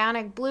 meanwhile, the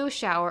Bionic Blue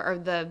shower, or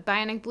the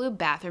Bionic Blue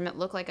bathroom, it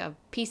looked like a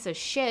piece of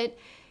shit,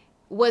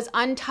 was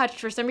untouched.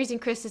 For some reason,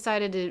 Chris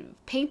decided to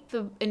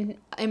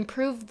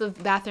improve the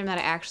bathroom that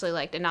I actually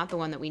liked, and not the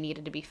one that we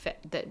needed to be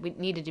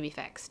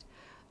fixed.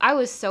 I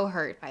was so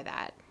hurt by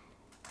that.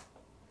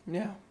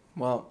 Yeah.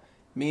 Well,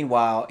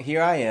 meanwhile,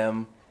 here I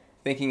am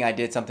thinking I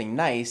did something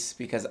nice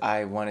because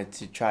I wanted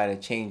to try to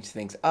change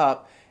things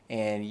up,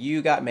 and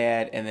you got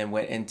mad and then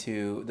went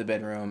into the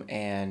bedroom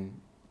and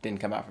didn't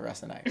come out for the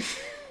rest of the night.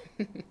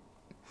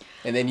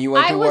 And then you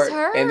went to work.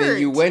 And then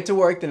you went to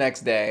work the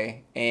next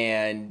day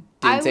and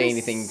didn't say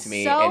anything to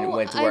me and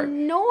went to work.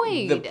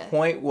 Annoyed. The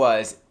point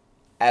was,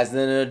 as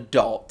an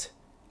adult,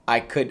 I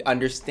could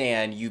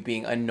understand you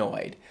being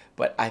annoyed,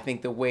 but I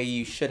think the way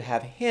you should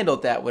have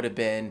handled that would have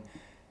been,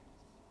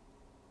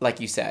 like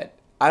you said,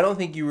 I don't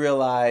think you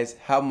realize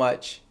how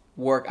much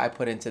work I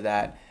put into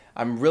that.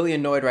 I'm really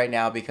annoyed right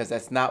now because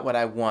that's not what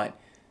I want.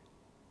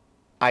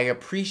 I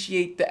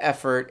appreciate the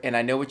effort and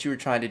I know what you were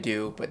trying to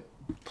do, but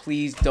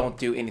please don't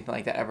do anything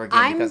like that ever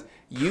again. Because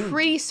I'm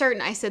pretty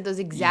certain I said those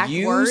exact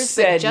words. You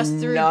said just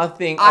through,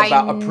 nothing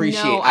about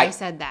appreciate. I know I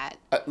said that.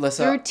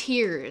 Listen, through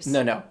tears.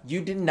 No.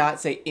 You did not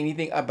say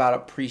anything about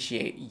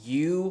appreciate.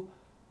 You,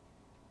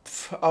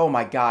 oh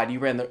my God, you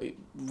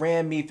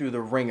ran me through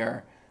the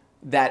ringer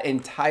that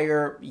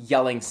entire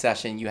yelling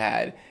session you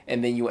had,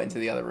 and then you went into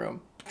the other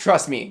room.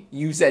 Trust me,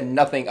 you said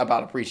nothing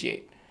about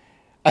appreciate.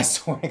 I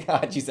swear to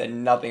God, you said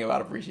nothing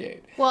about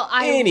appreciate. Well,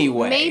 I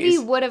maybe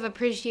would have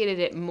appreciated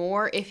it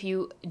more if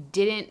you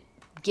didn't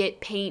get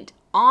paint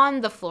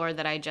on the floor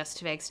that I just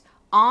fixed,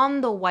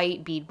 on the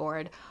white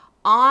beadboard,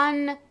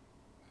 on...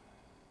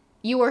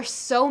 You are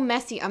so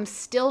messy. I'm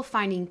still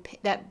finding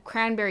that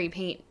cranberry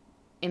paint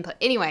input.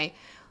 Anyway,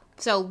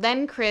 so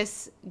then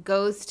Chris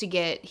goes to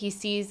he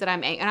sees that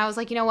I'm angry. And I was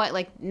like, you know what?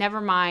 Like, never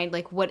mind.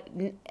 Like,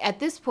 at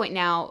this point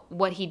now,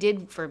 what he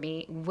did to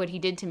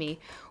me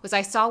was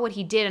I saw what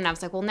he did. And I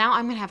was like, well, now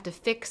I'm going to have to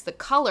fix the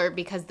color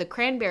because the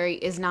cranberry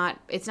it's not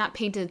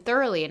painted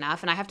thoroughly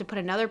enough. And I have to put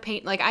another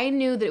paint. Like, I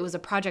knew that it was a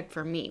project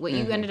for me. What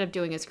you ended up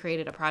doing is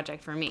created a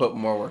project for me. Put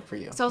more work for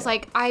you. So I was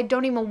like, I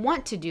don't even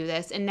want to do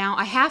this. And now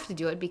I have to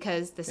do it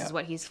because this is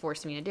what he's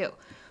forced me to do.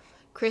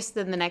 Chris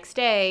then the next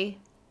day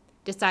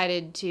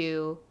decided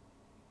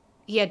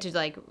he had to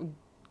like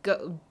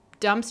go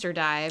dumpster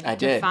dive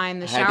to find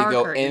the shower curtain. I had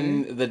to go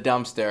in the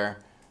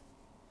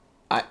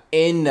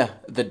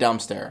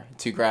dumpster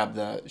to grab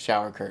the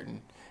shower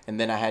curtain. And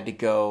then I had to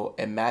go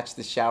and match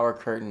the shower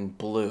curtain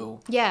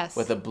blue. Yes.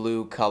 With a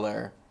blue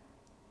color,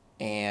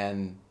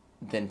 and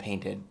then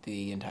painted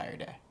the entire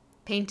day.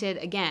 Painted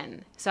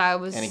again. So I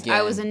was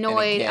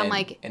annoyed. I'm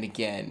like,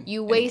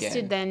 you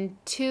wasted then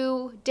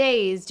 2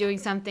 days doing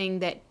something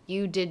that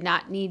you did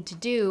not need to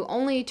do,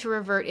 only to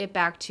revert it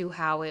back to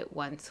how it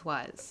once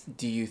was.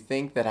 Do you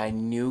think that I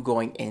knew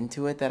going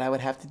into it that I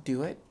would have to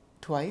do it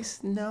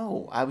twice?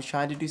 No, I was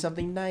trying to do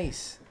something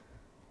nice.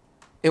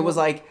 It was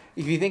like,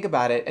 if you think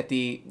about it,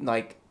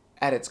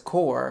 at its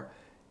core,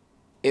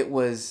 I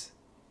was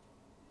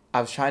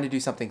trying to do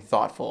something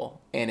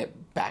thoughtful, and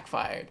it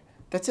backfired.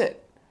 That's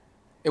it.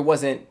 It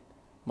wasn't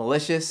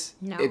malicious.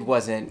 No. It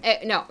wasn't.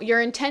 No, your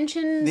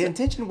intentions. The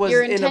intention was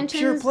in a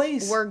pure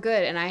place. Were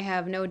good, and I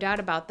have no doubt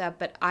about that.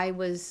 But I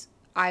was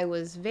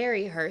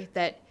very hurt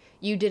that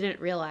you didn't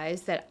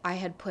realize that I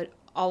had put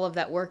all of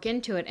that work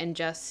into it and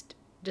just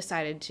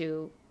decided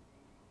to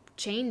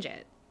change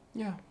it.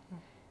 Yeah.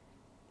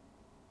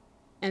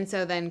 And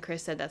so then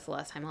Chris said that's the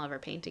last time he'll ever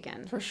paint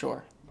again. For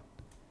sure.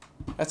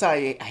 That's how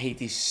I hate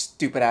these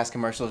stupid ass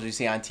commercials you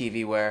see on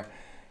TV where.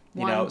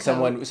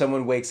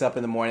 Someone wakes up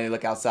in the morning, they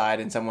look outside,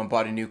 and someone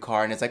bought a new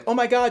car, and it's like, oh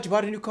my God, you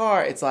bought a new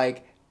car. It's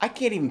like, I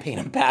can't even paint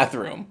a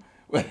bathroom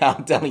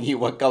without telling you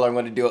what color I'm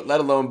going to do it, let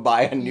alone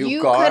buy a new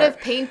car. You could have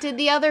painted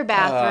the other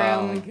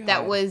bathroom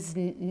that was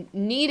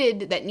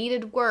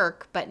needed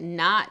work, but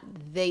not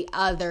the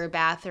other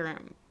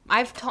bathroom.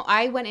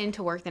 I went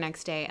into work the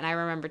next day, and I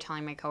remember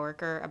telling my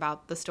coworker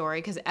about the story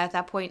because at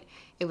that point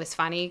it was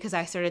funny because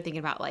I started thinking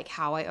about like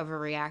how I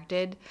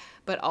overreacted,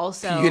 but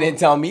also you didn't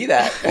tell me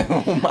that.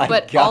 Oh my God!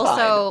 But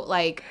also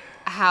like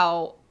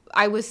how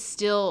I was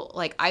still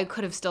like I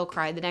could have still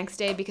cried the next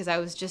day because I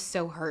was just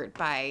so hurt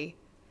by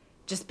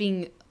just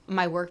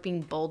my work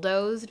being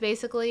bulldozed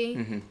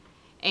basically,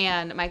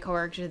 and my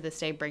coworker to this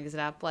day brings it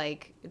up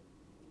like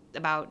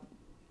about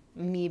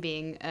me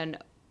being an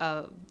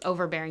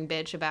overbearing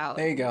bitch about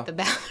there you go. The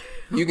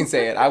bathroom. You can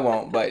say it. I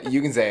won't, but you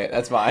can say it.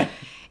 That's fine.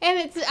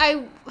 And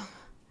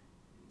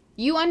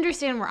you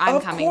understand where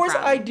I'm coming from. Of course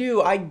I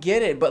do. I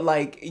get it. But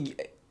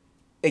like,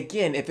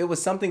 again, if it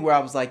was something where I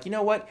was like, you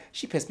know what?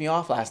 She pissed me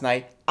off last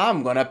night.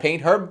 I'm going to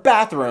paint her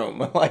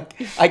bathroom. Like,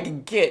 I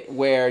can get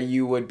where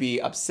you would be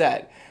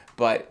upset.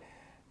 But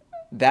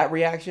that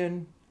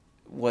reaction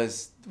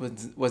was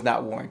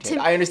not warranted.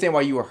 I understand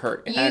why you were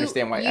hurt, and I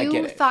understand why I get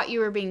it. You thought you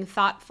were being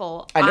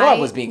thoughtful. I know I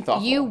was being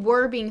thoughtful. You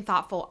were being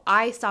thoughtful.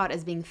 I saw it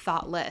as being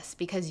thoughtless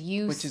because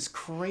you... Which is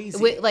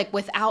crazy. Like,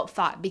 without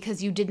thought,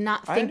 because you did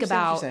not think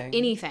about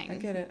anything. I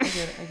get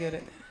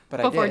it.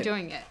 But before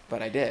doing it.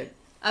 But I did.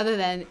 Other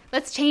than,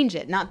 let's change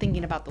it, not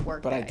thinking about the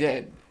work. But that I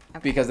did. Okay.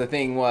 Because the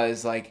thing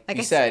was, like Like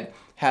you I said,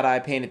 had I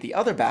painted the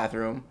other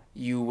bathroom,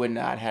 you would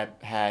not have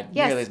had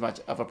Yes. nearly as much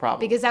of a problem.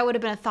 Because that would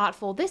have been a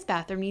thoughtful, this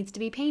bathroom needs to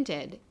be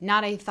painted.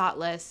 Not a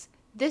thoughtless,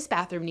 this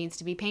bathroom needs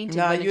to be painted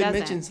No, when it you had doesn't.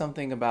 mentioned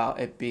something about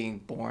it being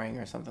boring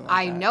or something like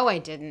I that. know I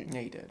didn't.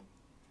 Yeah, you did.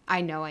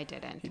 I know I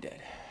didn't. You did.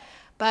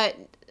 But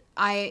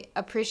I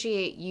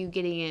appreciate you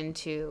getting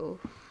into...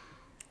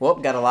 Well,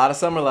 got a lot of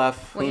summer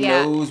left. Well, Who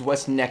yeah. knows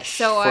what's next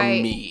So for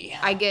me?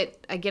 I get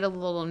a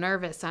little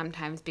nervous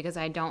sometimes because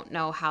I don't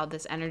know how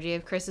this energy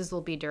of Chris's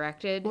will be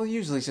directed. Well,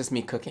 usually it's just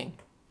me cooking.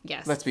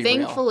 Yes. Let's be real.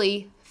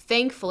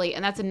 Thankfully,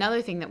 and that's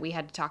another thing that we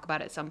had to talk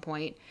about at some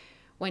point,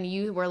 when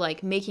you were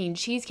like making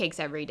cheesecakes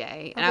every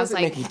day, and I was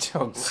wasn't like, making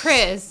jokes.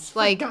 Chris,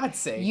 like, God's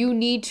sake. you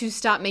need to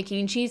stop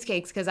making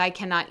cheesecakes because I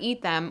cannot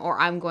eat them, or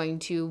I'm going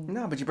to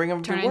No, but you bring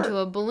them turn to work. into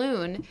a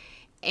balloon.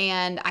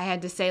 And I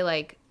had to say,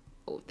 like,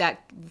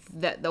 that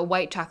the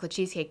white chocolate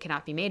cheesecake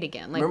cannot be made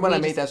again. Like, Remember when we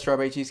I made just- that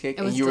strawberry cheesecake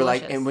and was you were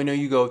like, delicious. and when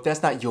you go,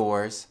 that's not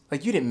yours.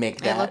 Like, you didn't make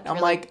It that. looked I'm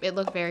really- like, it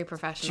looked very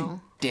professional.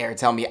 you dare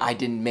tell me I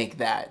didn't make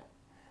that?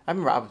 I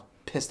remember I was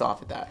pissed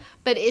off at that.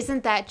 But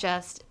isn't that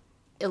just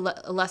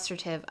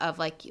illustrative of,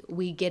 like,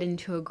 we get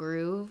into a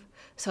groove?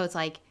 So it's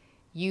like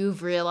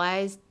you've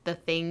realized the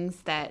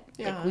things that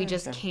Yeah, like, we I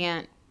just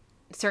understand. can't.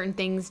 Certain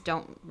things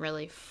don't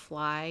really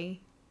fly,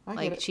 I get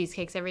like it.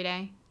 cheesecakes every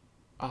day.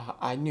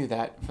 I knew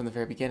that from the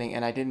very beginning,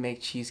 and I didn't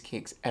make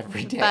cheesecakes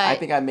every day. But- I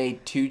think I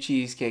made 2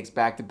 cheesecakes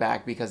back to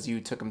back because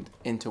you took them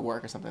into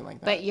work or something like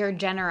that. But your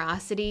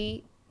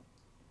generosity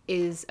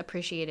is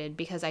appreciated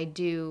because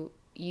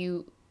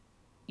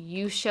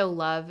you show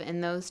love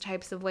in those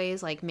types of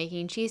ways, like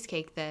making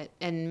cheesecake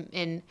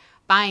and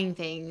buying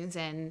things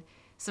and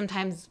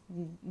sometimes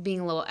being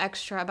a little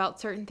extra about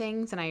certain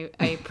things, and I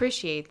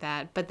appreciate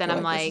that. But then I I'm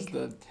feel like,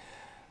 this is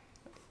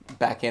the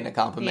backhanded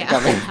compliment yeah,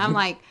 coming. I'm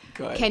like,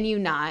 Go ahead. can you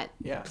not?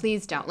 Yeah.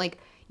 Please don't. Like,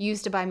 you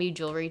used to buy me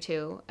jewelry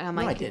too, and I'm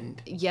No, like, I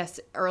didn't. yes.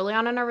 Early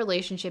on in our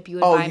relationship, you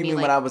would Oh, buy you me mean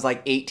like when I was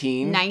like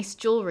 18? nice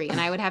jewelry, and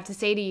I would have to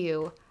say to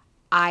you,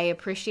 I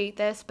appreciate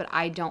this, but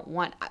I don't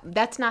want,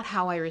 that's not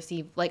how I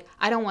receive, like,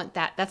 I don't want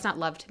that. That's not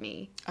love to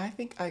me. I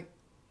think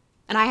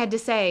And I had to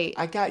say,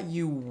 I got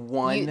you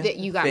one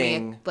you got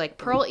thing, me like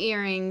pearl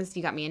earrings,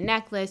 you got me a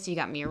necklace, you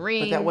got me a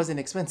ring. but that wasn't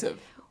expensive.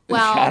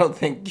 Well, I don't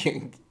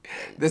think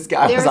this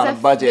guy was on a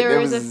budget. There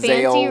was a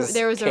Zales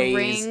there was a case.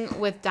 ring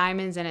with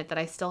diamonds in it that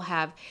I still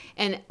have,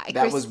 and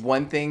That was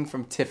one thing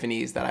from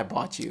Tiffany's that I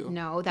bought you.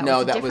 no, that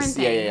was a different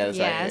thing. Yeah, that's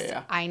yes, right.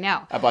 Yeah. I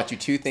know. I bought you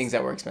 2 things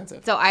that were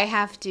expensive. So I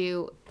have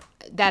to.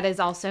 That is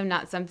also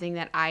not something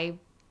that I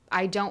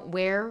don't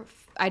wear.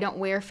 I don't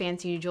wear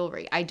fancy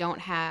jewelry. I don't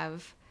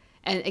have.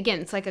 And again,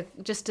 it's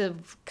like just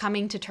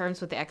coming to terms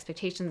with the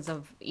expectations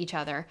of each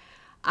other.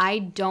 I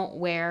don't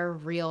wear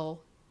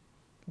real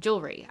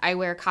jewelry. I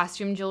wear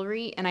costume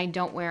jewelry, and I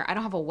don't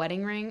have a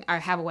wedding ring. I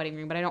have a wedding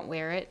ring, but I don't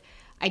wear it.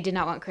 I did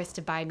not want Chris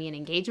to buy me an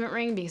engagement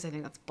ring because I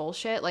think that's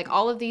bullshit. Like,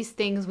 all of these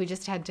things we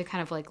just had to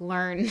kind of like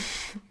learn.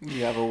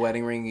 You have a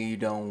wedding ring and you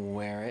don't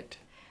wear it.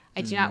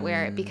 I do not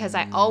wear it because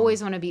I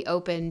always want to be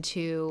open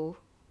to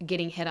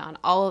getting hit on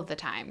all of the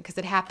time because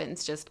it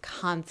happens just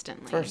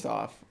constantly. First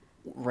off,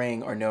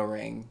 ring or no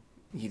ring,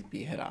 you'd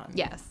be hit on.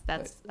 Yes,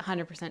 that's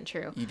 100%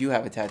 true. You do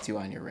have a tattoo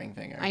on your ring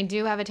finger. I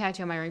do have a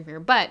tattoo on my ring finger,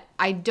 but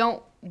I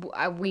don't.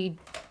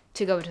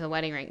 To go to the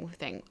wedding ring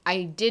thing,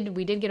 we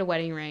did get a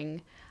wedding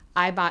ring.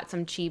 I bought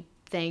some cheap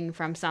thing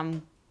from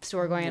some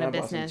store going out of I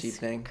bought some business. cheap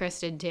thing. Chris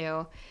did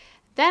too.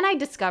 Then I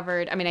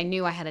discovered, I mean, I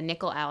knew I had a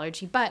nickel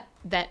allergy, but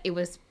that it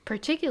was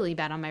particularly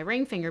bad on my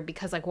ring finger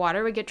because like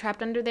water would get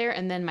trapped under there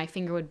and then my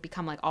finger would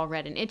become like all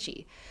red and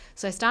itchy.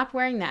 So I stopped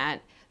wearing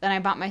that. Then I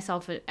bought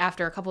myself,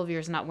 after a couple of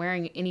years not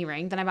wearing any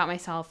ring, then I bought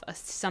myself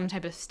some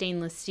type of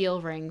stainless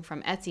steel ring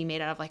from Etsy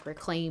made out of like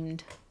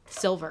reclaimed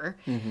silver.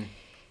 Mm-hmm.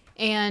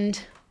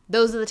 And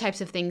those are the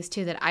types of things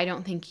too that I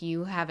don't think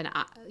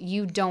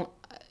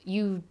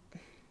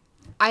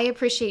I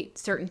appreciate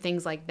certain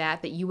things like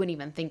that you wouldn't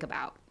even think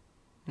about.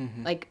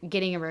 Mm-hmm. Like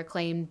getting a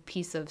reclaimed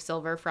piece of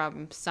silver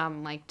from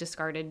some like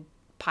discarded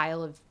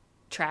pile of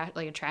trash,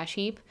 like a trash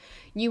heap.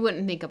 You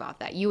wouldn't think about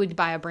that. You would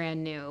buy a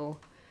brand new,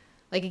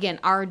 like again,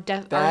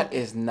 That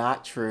is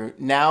not true.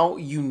 Now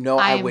you know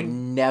I would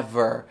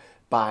never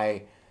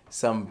buy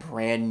some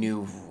brand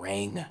new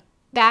ring.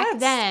 Back That's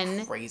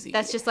then, crazy.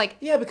 that's just like,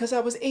 Yeah, because I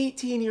was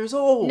 18 years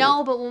old.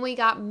 no, but when we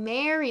got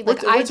married,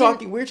 like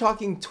we're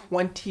talking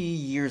 20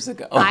 years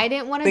ago. I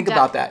didn't want to think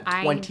about that.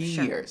 20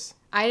 sure. years.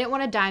 I didn't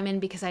want a diamond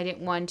because I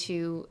didn't want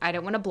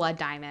a blood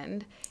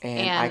diamond.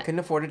 And I couldn't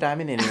afford a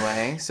diamond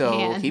anyway, so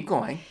And- keep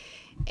going.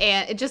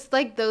 And it just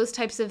like those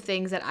types of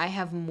things that I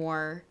have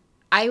more,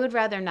 I would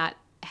rather not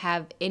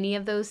have any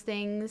of those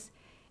things.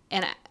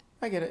 And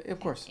I get it, of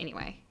course.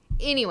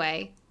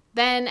 anyway,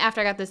 then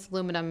after I got this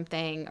aluminum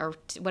thing or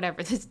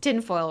whatever, this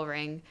tinfoil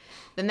ring,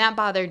 then that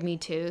bothered me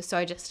too. So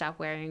I just stopped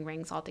wearing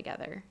rings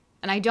altogether.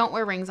 And I don't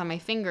wear rings on my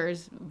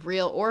fingers,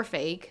 real or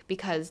fake,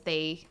 because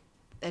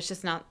that's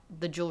just not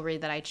the jewelry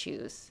that I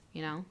choose,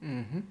 you know?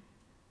 Mm-hmm.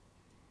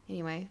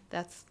 Anyway,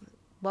 that's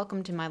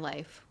welcome to my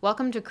life.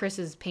 Welcome to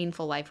Chris's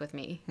painful life with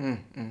me.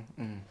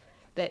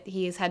 That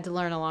he has had to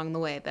learn along the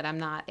way that I'm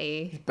not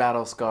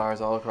Battle scars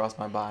all across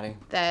my body.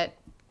 that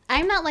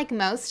I'm not like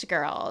most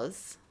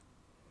girls.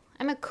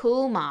 I'm a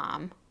cool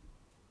mom.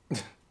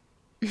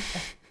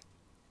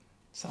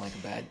 Sound like a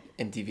bad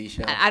MTV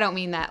show. I don't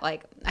mean that,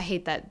 like, I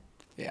hate that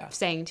Yeah.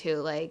 saying too,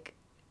 like,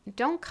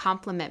 don't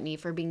compliment me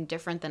for being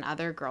different than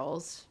other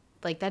girls.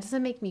 Like, that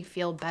doesn't make me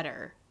feel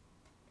better.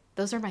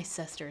 Those are my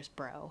sisters,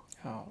 bro.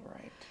 All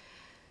right.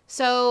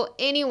 So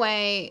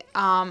anyway,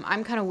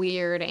 I'm kind of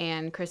weird,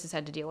 and Chris has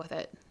had to deal with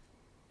it.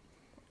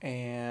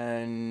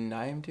 And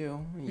I am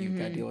too. You've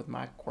got to deal with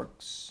my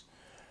quirks,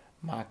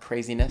 my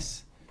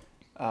craziness.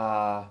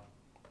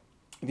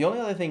 The only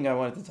other thing I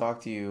wanted to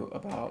talk to you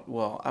about,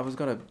 well, I was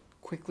going to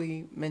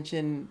quickly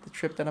mention the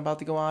trip that I'm about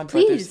to go on.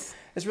 Please. But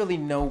there's really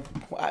no,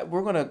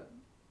 we're going to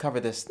cover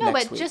this No,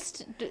 next but week.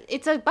 just,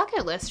 it's a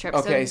bucket list trip,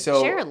 Okay,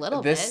 so share a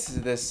little this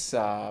bit. this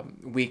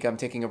week I'm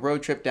taking a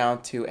road trip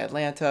down to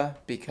Atlanta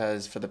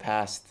because for the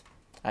past,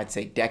 I'd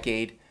say,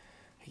 decade,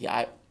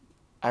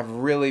 I've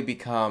really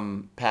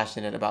become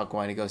passionate about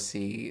going to go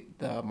see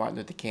the Martin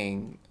Luther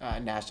King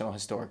National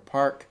Historic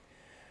Park,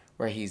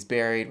 where he's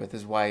buried with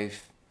his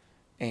wife,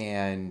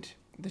 and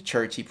the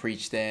church he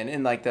preached in,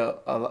 and like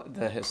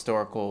the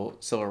historical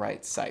civil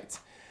rights sites.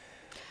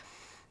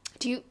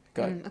 Do you?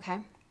 Go ahead. Okay.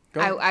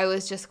 Go ahead. I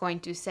was just going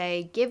to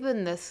say,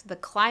 given the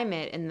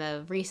climate and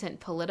the recent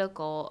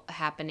political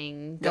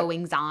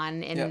goings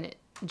on in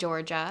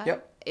Georgia,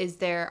 Yep.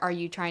 Are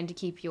you trying to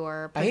keep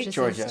your I hate purchases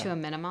Georgia. to a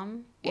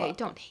minimum? Well- You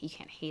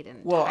can't hate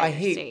an Well, entire I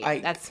hate-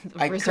 state. That's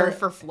I reserved cur-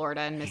 for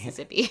Florida and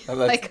Mississippi. Oh,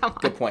 that's like, come on.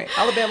 good point.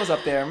 Alabama's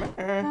up there.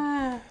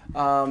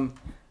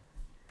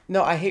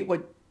 No, I hate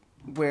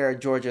where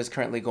Georgia is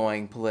currently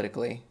going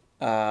politically.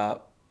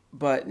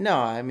 But no,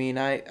 I mean,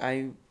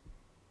 I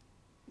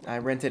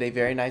rented a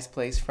very nice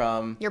place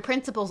from. Your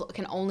principles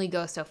can only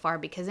go so far,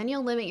 because then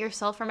you'll limit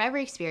yourself from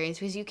every experience,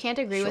 because you can't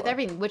agree with Sure.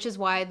 everything, which is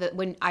why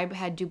when I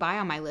had Dubai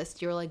on my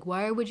list, you were like,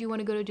 why would you want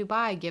to go to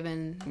Dubai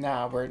given...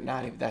 Nah, we're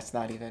not. That's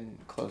not even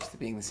close to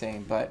being the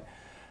same. But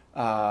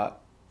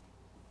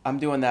I'm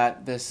doing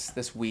that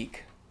this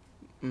week.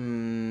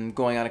 Going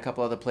on a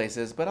couple other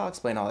places, but I'll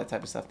explain all that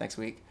type of stuff next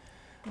week.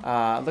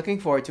 Looking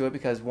forward to it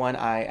because, one,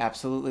 I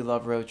absolutely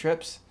love road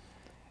trips,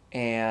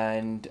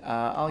 and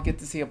I'll get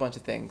to see a bunch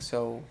of things.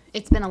 So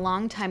It's been a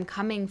long time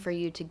coming for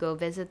you to go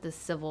visit the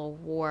Civil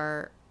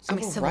War.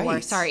 Civil War,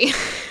 rights. sorry.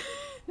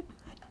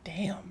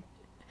 damn,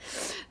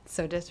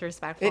 So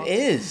disrespectful. it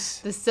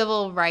is. The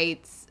civil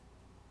rights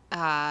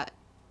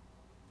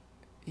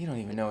You don't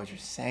even know what you're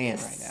saying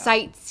right now.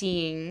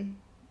 sightseeing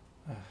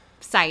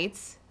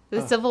sites.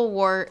 The Civil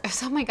War,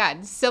 oh my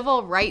God,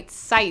 civil rights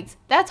sites.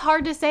 That's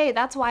hard to say.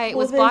 That's why it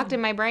Well, was then- blocked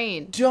in my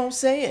brain. Don't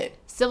say it.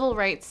 Civil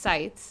rights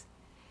sites.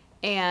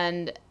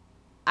 And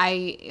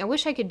I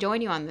wish I could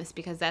join you on this,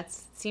 because that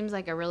seems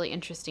like a really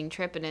interesting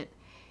trip. And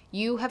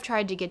you have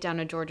tried to get down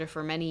to Georgia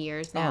for many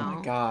years now. Oh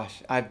my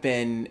gosh. I've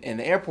been in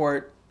the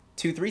airport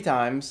 2-3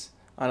 times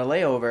on a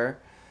layover.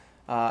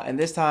 And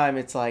this time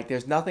it's like,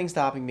 there's nothing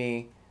stopping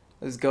me.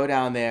 Let's go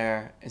down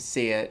there and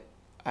see it.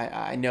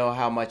 I know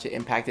how much it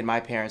impacted my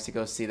parents to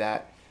go see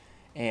that.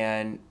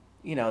 And,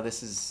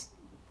 this is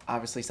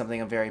obviously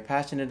something I'm very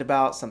passionate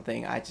about,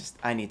 something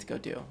I need to go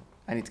do.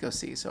 I need to go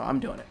see. So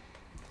I'm doing it.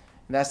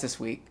 And that's this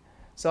week.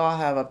 So I'll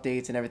have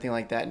updates and everything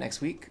like that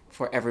next week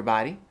for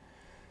everybody.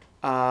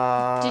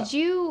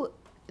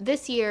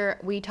 This year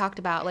we talked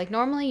about, like,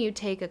 normally you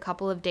take a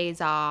couple of days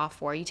off,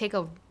 or you take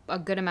a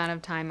good amount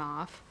of time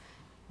off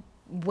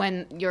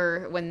when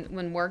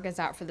work is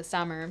out for the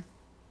summer,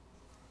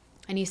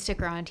 and you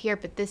stick around here.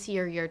 But this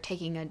year you're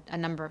taking a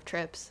number of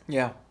trips.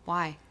 Yeah.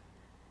 Why?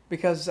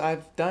 Because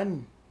I've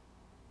done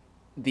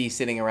the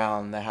sitting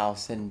around the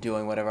house and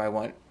doing whatever I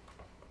want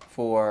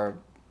for,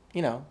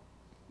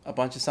 a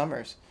bunch of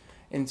summers.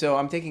 And so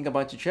I'm taking a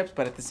bunch of trips,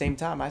 but at the same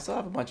time, I still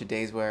have a bunch of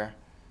days where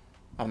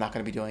I'm not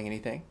going to be doing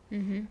anything.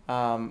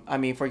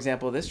 Mm-hmm. For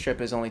example, this trip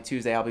is only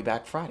Tuesday. I'll be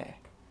back Friday.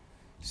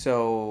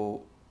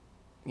 So,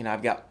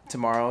 I've got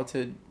tomorrow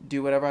to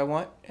do whatever I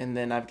want. And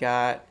then I've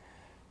got,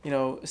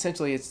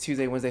 essentially it's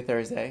Tuesday, Wednesday,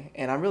 Thursday.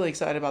 And I'm really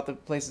excited about the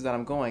places that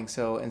I'm going.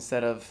 So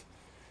instead of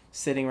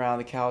sitting around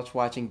the couch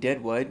watching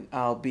Deadwood,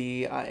 I'll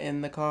be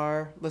in the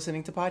car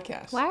listening to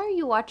podcasts. Why are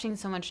you watching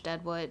so much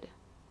Deadwood?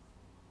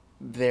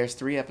 There's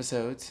 3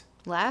 episodes.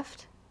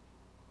 Left?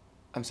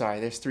 I'm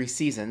sorry, there's 3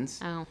 seasons.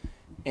 Oh.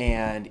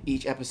 And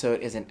each episode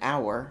is an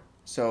hour.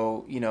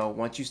 So,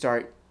 once you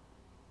start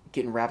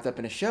getting wrapped up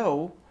in a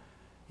show,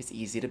 it's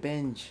easy to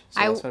binge. So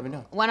that's what I've been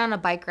doing. Went on a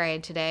bike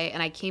ride today,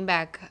 and I came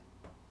back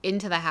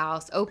into the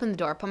house, opened the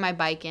door, put my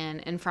bike in,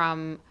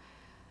 and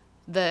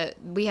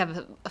we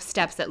have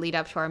steps that lead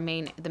up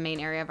to the main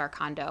area of our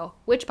condo,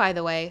 which, by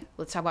the way,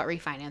 let's talk about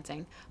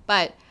refinancing.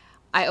 But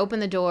I open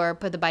the door,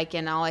 put the bike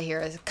in, all I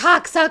hear is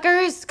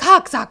cocksuckers,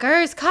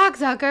 cocksuckers,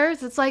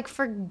 cocksuckers. It's like,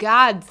 for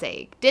God's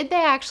sake, did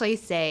they actually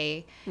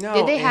say? No,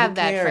 did they and have who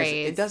that cares?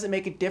 phrase? It doesn't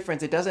make a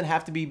difference. It doesn't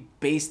have to be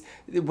based.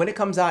 When it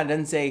comes on, it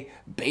doesn't say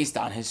based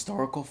on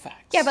historical facts.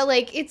 Yeah, but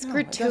like it's No,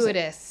 it doesn't.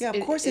 gratuitous. Yeah, of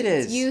course it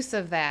its is. Use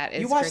of that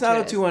is You watch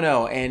gratuitous.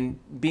 90210,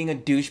 and being a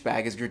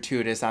douchebag is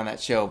gratuitous on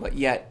that show, but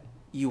yet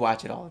you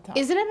watch it all the time.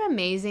 Isn't it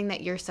amazing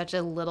that you're such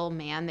a little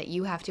man that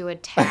you have to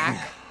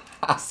attack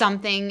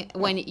something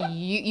when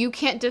you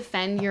can't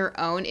defend your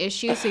own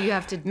issue, so you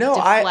have to No,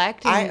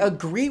 deflect? I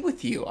agree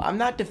with you. I'm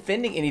not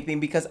defending anything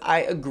because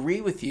I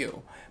agree with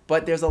you.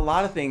 But there's a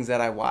lot of things that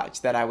I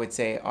watch that I would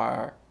say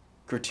are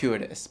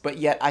gratuitous, but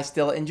yet I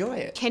still enjoy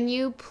it. Can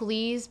you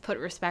please put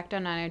respect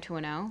on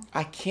 90210?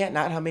 I can't,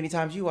 not how many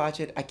times you watch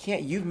it. I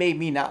can't. You've made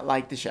me not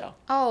like the show.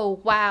 Oh,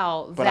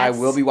 wow. But I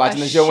will be watching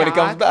the show when it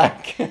comes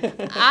back.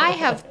 I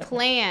have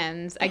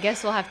plans. I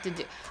guess we'll have to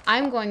do.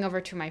 I'm going over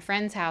to my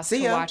friend's house See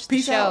to ya. watch the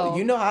Peace show. out.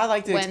 You know how I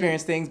like to when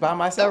experience things by The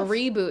myself.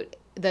 reboot,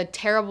 the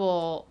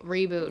terrible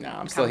reboot. No,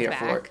 I'm still comes here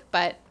for back, it.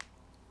 But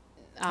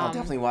I'll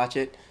definitely watch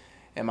it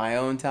in my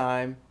own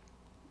time.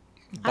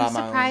 by I'm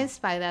my own-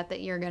 surprised by that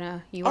you are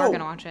gonna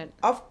watch it.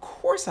 Of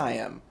course I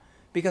am.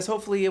 Because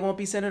hopefully it won't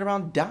be centered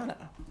around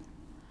Donna.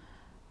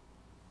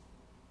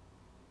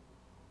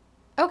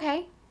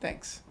 Okay.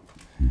 Thanks.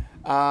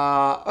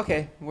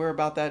 Okay, we're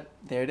about that.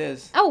 There it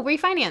is. Oh,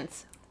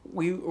 refinance.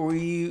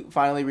 We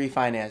finally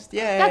refinanced.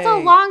 Yay! That's a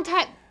long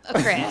time,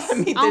 Chris. I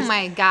mean, oh there's-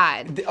 my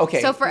God.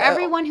 Okay. So for no.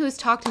 everyone who's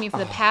talked to me for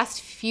the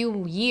past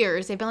few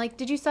years, they've been like,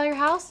 "Did you sell your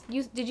house?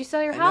 Did you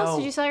sell your house? know.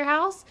 Did you sell your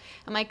house?"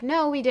 I'm like,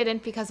 "No, we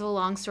didn't," because of a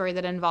long story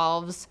that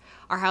involves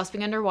our house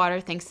being underwater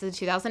thanks to the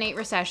 2008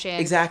 recession.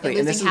 Exactly, it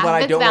and this is losing what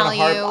half I of don't its want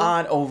to harp value.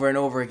 on over and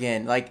over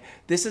again. Like,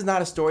 this is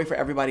not a story for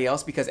everybody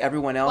else because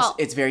everyone else, Well-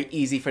 it's very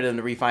easy for them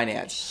to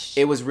refinance.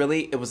 It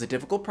was a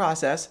difficult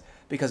process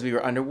because we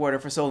were underwater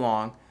for so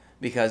long,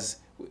 because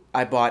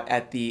I bought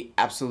at the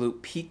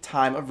absolute peak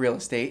time of real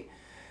estate,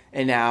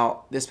 and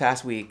now this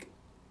past week,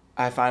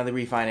 I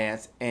finally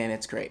refinanced, and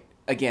it's great.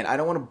 Again, I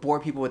don't want to bore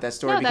people with that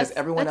story because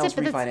everyone else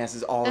but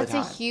refinances all the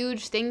time. That's a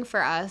huge thing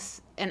for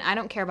us, and I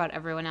don't care about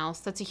everyone else.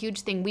 That's a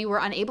huge thing. We were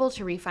unable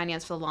to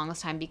refinance for the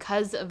longest time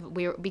because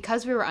we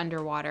were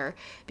underwater,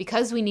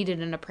 because we needed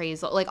an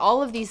appraisal, like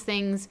all of these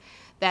things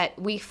that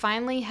we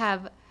finally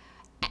have.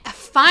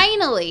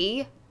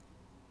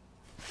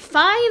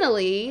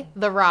 Finally,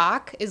 The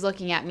Rock is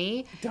looking at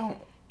me. Don't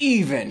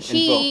even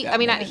invoke that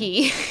Not man.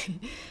 he.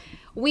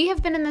 We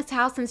have been in this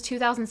house since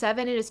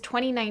 2007. It is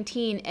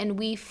 2019, and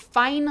we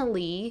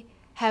finally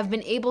have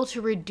been able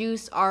to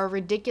reduce our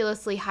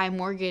ridiculously high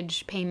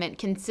mortgage payment,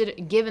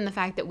 given the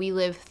fact that we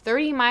live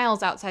 30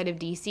 miles outside of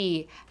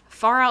DC,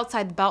 far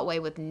outside the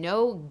Beltway, with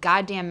no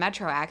goddamn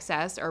metro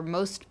access or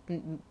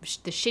the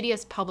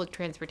shittiest public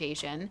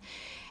transportation.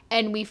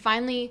 And we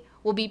finally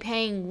will be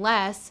paying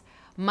less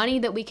money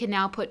that we can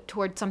now put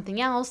towards something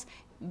else,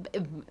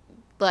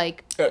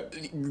 like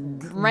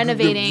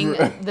renovating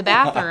the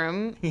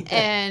bathroom,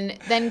 and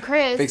then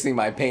Chris Fixing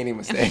my painting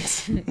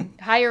mistakes.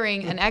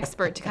 hiring an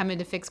expert to come in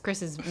to fix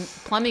Chris's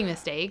plumbing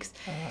mistakes,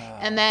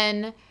 and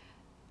then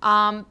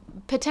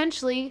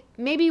potentially,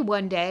 maybe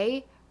one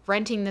day,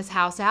 renting this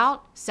house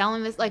out,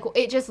 selling this. Like,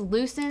 it just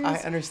loosens. I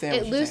understand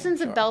what It you're loosens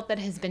saying, a sure. belt that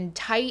has been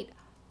tight,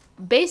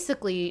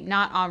 basically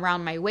not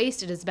around my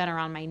waist. It has been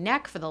around my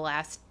neck for the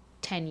last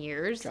 10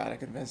 years. Try to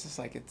convince us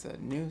like it's a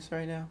noose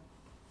right now.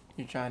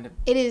 You're trying to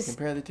It is.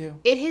 compare the two.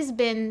 It has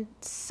been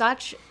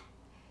such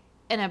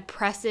an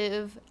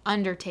oppressive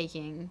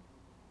undertaking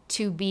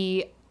to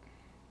be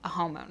a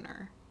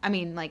homeowner. I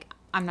mean, like,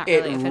 I'm not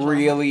really It official.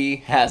 really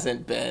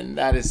hasn't been.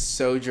 That is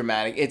so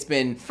dramatic. It's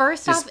been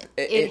First just- off,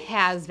 it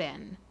has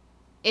been.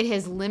 It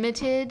has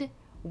limited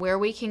where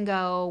we can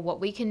go, what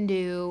we can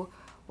do.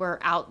 We're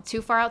out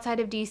too far outside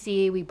of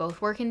DC. We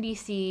both work in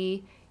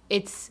DC.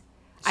 I've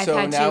so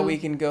had now to. we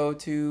can go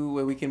to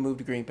where we can move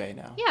to Green Bay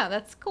now. Yeah,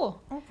 that's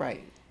cool. All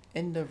right.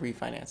 End of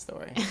refinance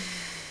story.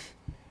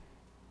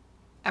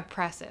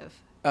 Oppressive.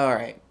 All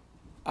right.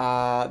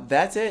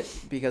 That's it,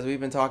 because we've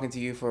been talking to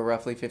you for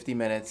roughly 50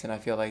 minutes, and I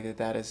feel like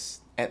that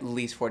is at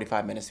least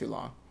 45 minutes too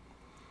long.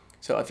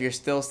 So if you're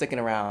still sticking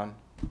around,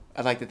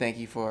 I'd like to thank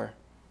you for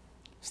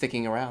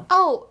sticking around.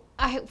 Oh,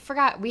 I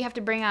forgot. We have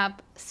to bring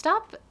up.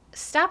 Stop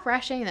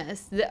rushing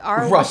this.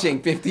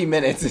 Rushing 50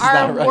 minutes is Our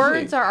not rushing.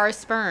 words are our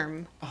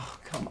sperm Oh,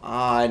 come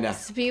on.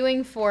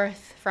 spewing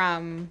forth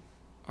from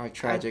Our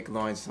tragic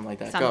loins, something like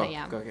that. something. Go.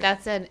 Yeah, Go again.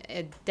 that's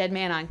a dead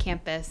man on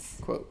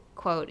campus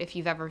Quote. If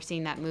you've ever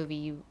seen that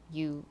movie,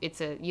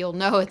 you'll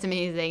know it's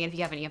amazing. And if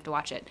you haven't, you have to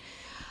watch it.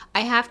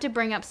 I have to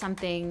bring up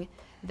something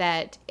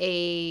that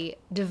a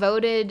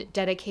devoted,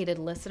 dedicated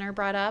listener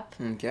brought up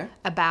Okay.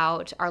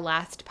 about our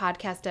last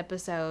podcast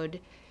episode.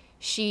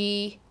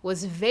 She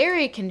was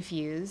very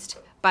confused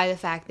by the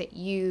fact that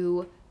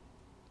you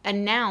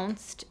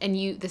announced, and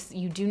you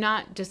do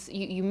not just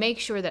you make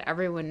sure that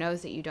everyone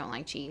knows that you don't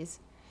like cheese.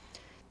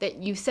 That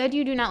you said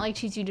you do not like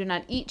cheese, you do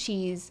not eat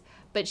cheese,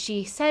 but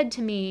she said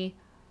to me,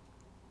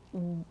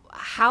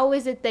 how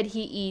is it that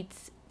he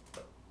eats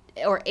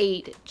or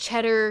ate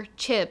cheddar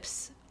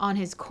chips on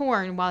his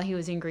corn while he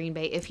was in Green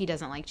Bay if he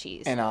doesn't like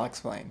cheese. And I'll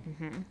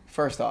explain.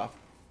 First off,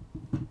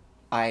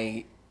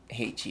 I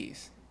hate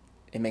cheese.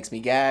 It makes me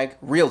gag.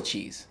 Real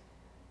cheese.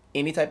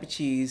 Any type of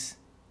cheese,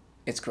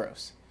 it's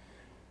gross.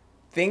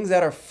 Things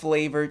that are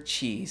flavored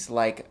cheese,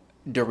 like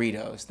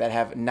Doritos, that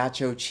have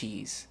nacho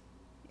cheese,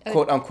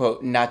 quote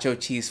unquote, nacho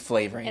cheese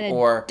flavoring. And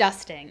or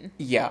dusting.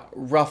 Yeah,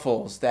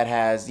 Ruffles that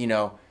has,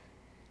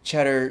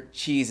 cheddar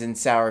cheese and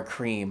sour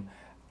cream.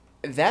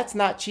 That's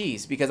not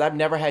cheese, because I've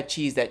never had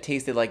cheese that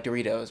tasted like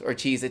Doritos or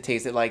cheese that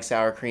tasted like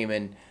sour cream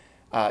and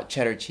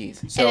cheddar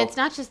cheese. So And it's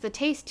not just the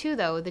taste too,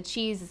 though. The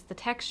cheese is the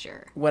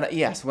texture. when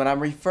I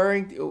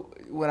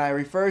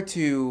refer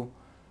to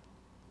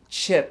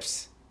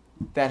chips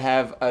that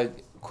have a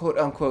quote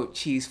unquote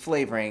cheese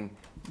flavoring,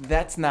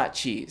 that's not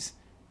cheese,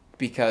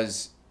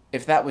 because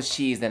if that was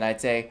cheese, then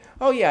I'd say,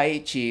 oh yeah, I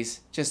ate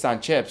cheese just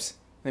on chips.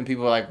 Then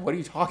people are like, what are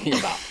you talking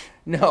about?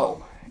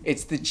 No.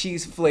 It's the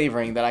cheese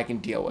flavoring that I can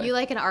deal with. You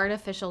like an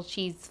artificial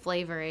cheese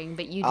flavoring,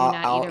 but you do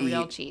not eat a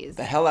real cheese.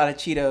 The hell out of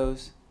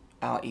Cheetos.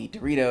 I'll eat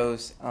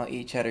Doritos. I'll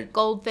eat cheddar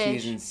Goldfish.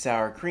 cheese and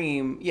sour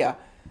cream. Yeah.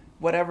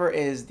 Whatever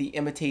is the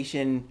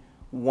imitation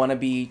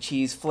wannabe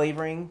cheese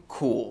flavoring,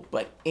 cool.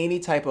 But any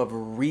type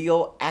of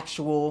real,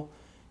 actual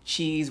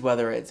cheese,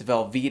 whether it's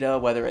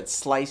Velveeta, whether it's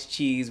sliced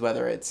cheese,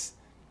 whether it's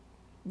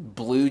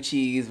blue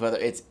cheese, whether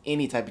it's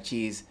any type of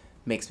cheese,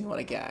 makes me want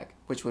to gag.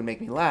 Which would make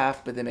me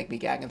laugh, but then make me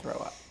gag and throw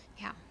up.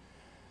 Yeah.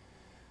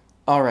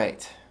 All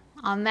right.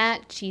 On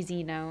that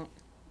cheesy note.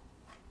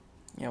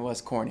 Yeah, it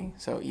was corny.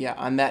 So, yeah,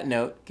 on that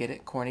note, get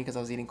it? Corny because I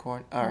was eating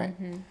corn? All right.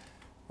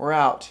 We're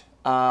out.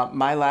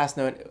 My last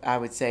note, I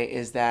would say,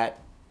 is that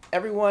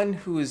everyone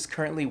who is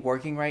currently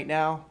working right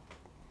now,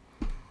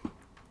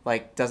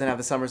 like, doesn't have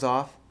the summers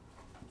off,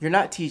 you're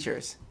not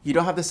teachers. You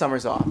don't have the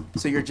summers off.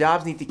 So your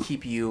jobs need to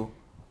keep you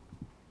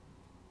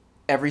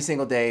every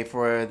single day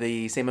for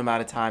the same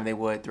amount of time they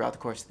would throughout the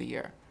course of the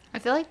year. I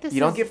feel like You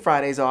don't get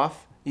Fridays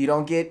off. You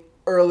don't get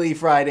early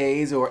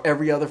Fridays or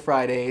every other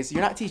Fridays.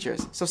 You're not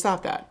teachers, so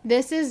stop that.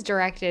 This is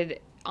directed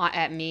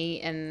at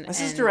me, and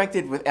This is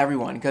directed with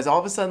everyone, because all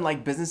of a sudden,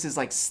 like, businesses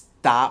like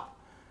stop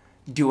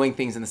doing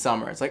things in the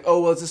summer. It's like,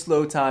 oh well, it's a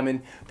slow time,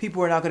 and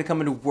people are not going to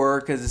come into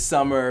work because it's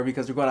summer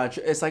because we're going on.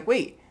 It's like,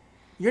 wait,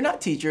 you're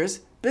not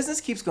teachers.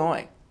 Business keeps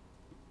going.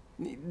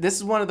 This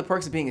is one of the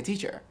perks of being a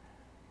teacher.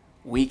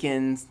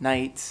 Weekends,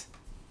 nights,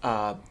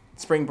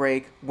 spring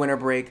break, winter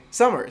break,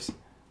 summers.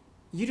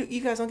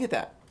 You guys don't get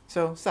that.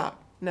 So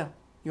stop. No.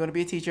 You want to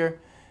be a teacher?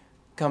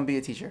 Come be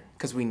a teacher,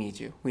 because we need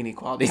you. We need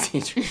quality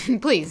teachers.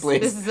 Please.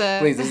 This is a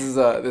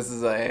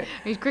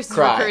Chris is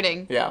cry.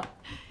 recruiting. Yeah.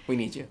 We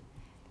need you.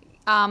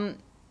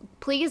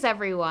 Please,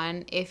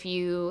 everyone, if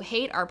you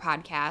hate our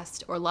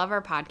podcast or love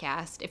our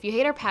podcast, if you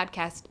hate our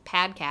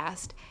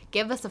podcast,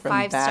 give us a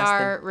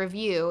 5-star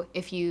review.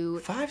 If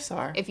you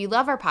 5-star? If you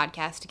love our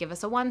podcast, give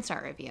us a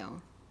 1-star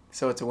review.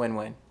 So it's a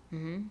win-win.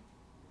 And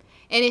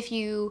if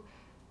you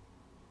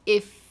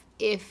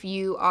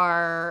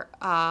are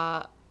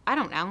I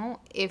don't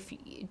know,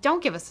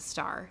 don't give us a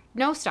star.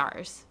 No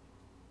stars.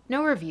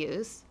 No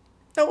reviews.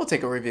 No, we'll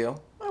take a review.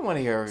 I want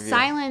to hear a review.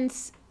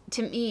 Silence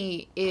to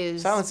me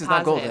is Silence is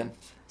positive. not golden.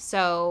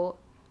 So,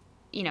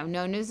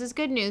 no news is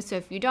good news. So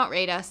if you don't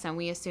rate us, then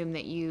we assume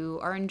that you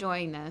are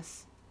enjoying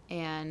this.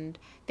 And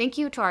thank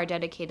you to our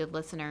dedicated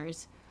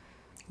listeners.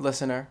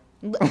 Listener.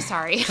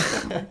 Sorry.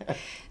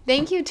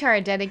 Thank you to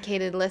our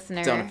dedicated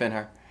listener. Don't offend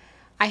her.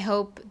 I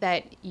hope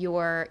that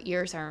your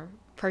ears are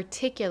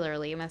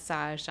particularly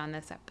massaged on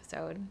this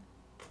episode.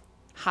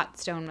 Hot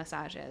stone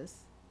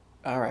massages.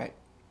 All right.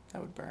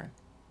 That would burn.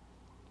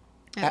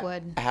 It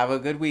would. Have a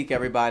good week,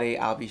 everybody.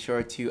 I'll be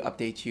sure to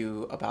update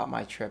you about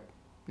my trip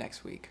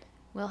next week.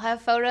 We'll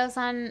have photos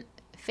on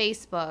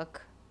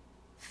Facebook.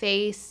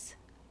 Facebook.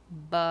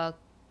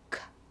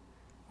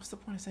 What's the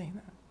point of saying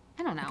that?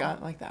 I don't know. I got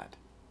it like that.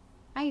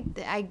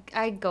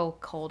 I go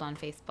cold on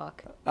Facebook.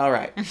 All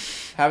right.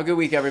 Have a good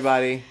week,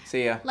 everybody.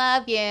 See ya.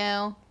 Love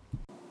you.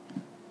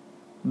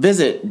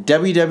 Visit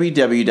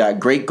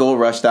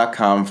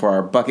www.greatgoalrush.com for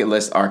our bucket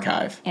list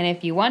archive. And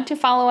if you want to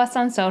follow us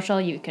on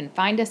social, you can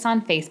find us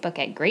on Facebook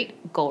at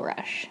Great Goal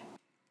Rush.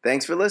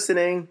 Thanks for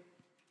listening.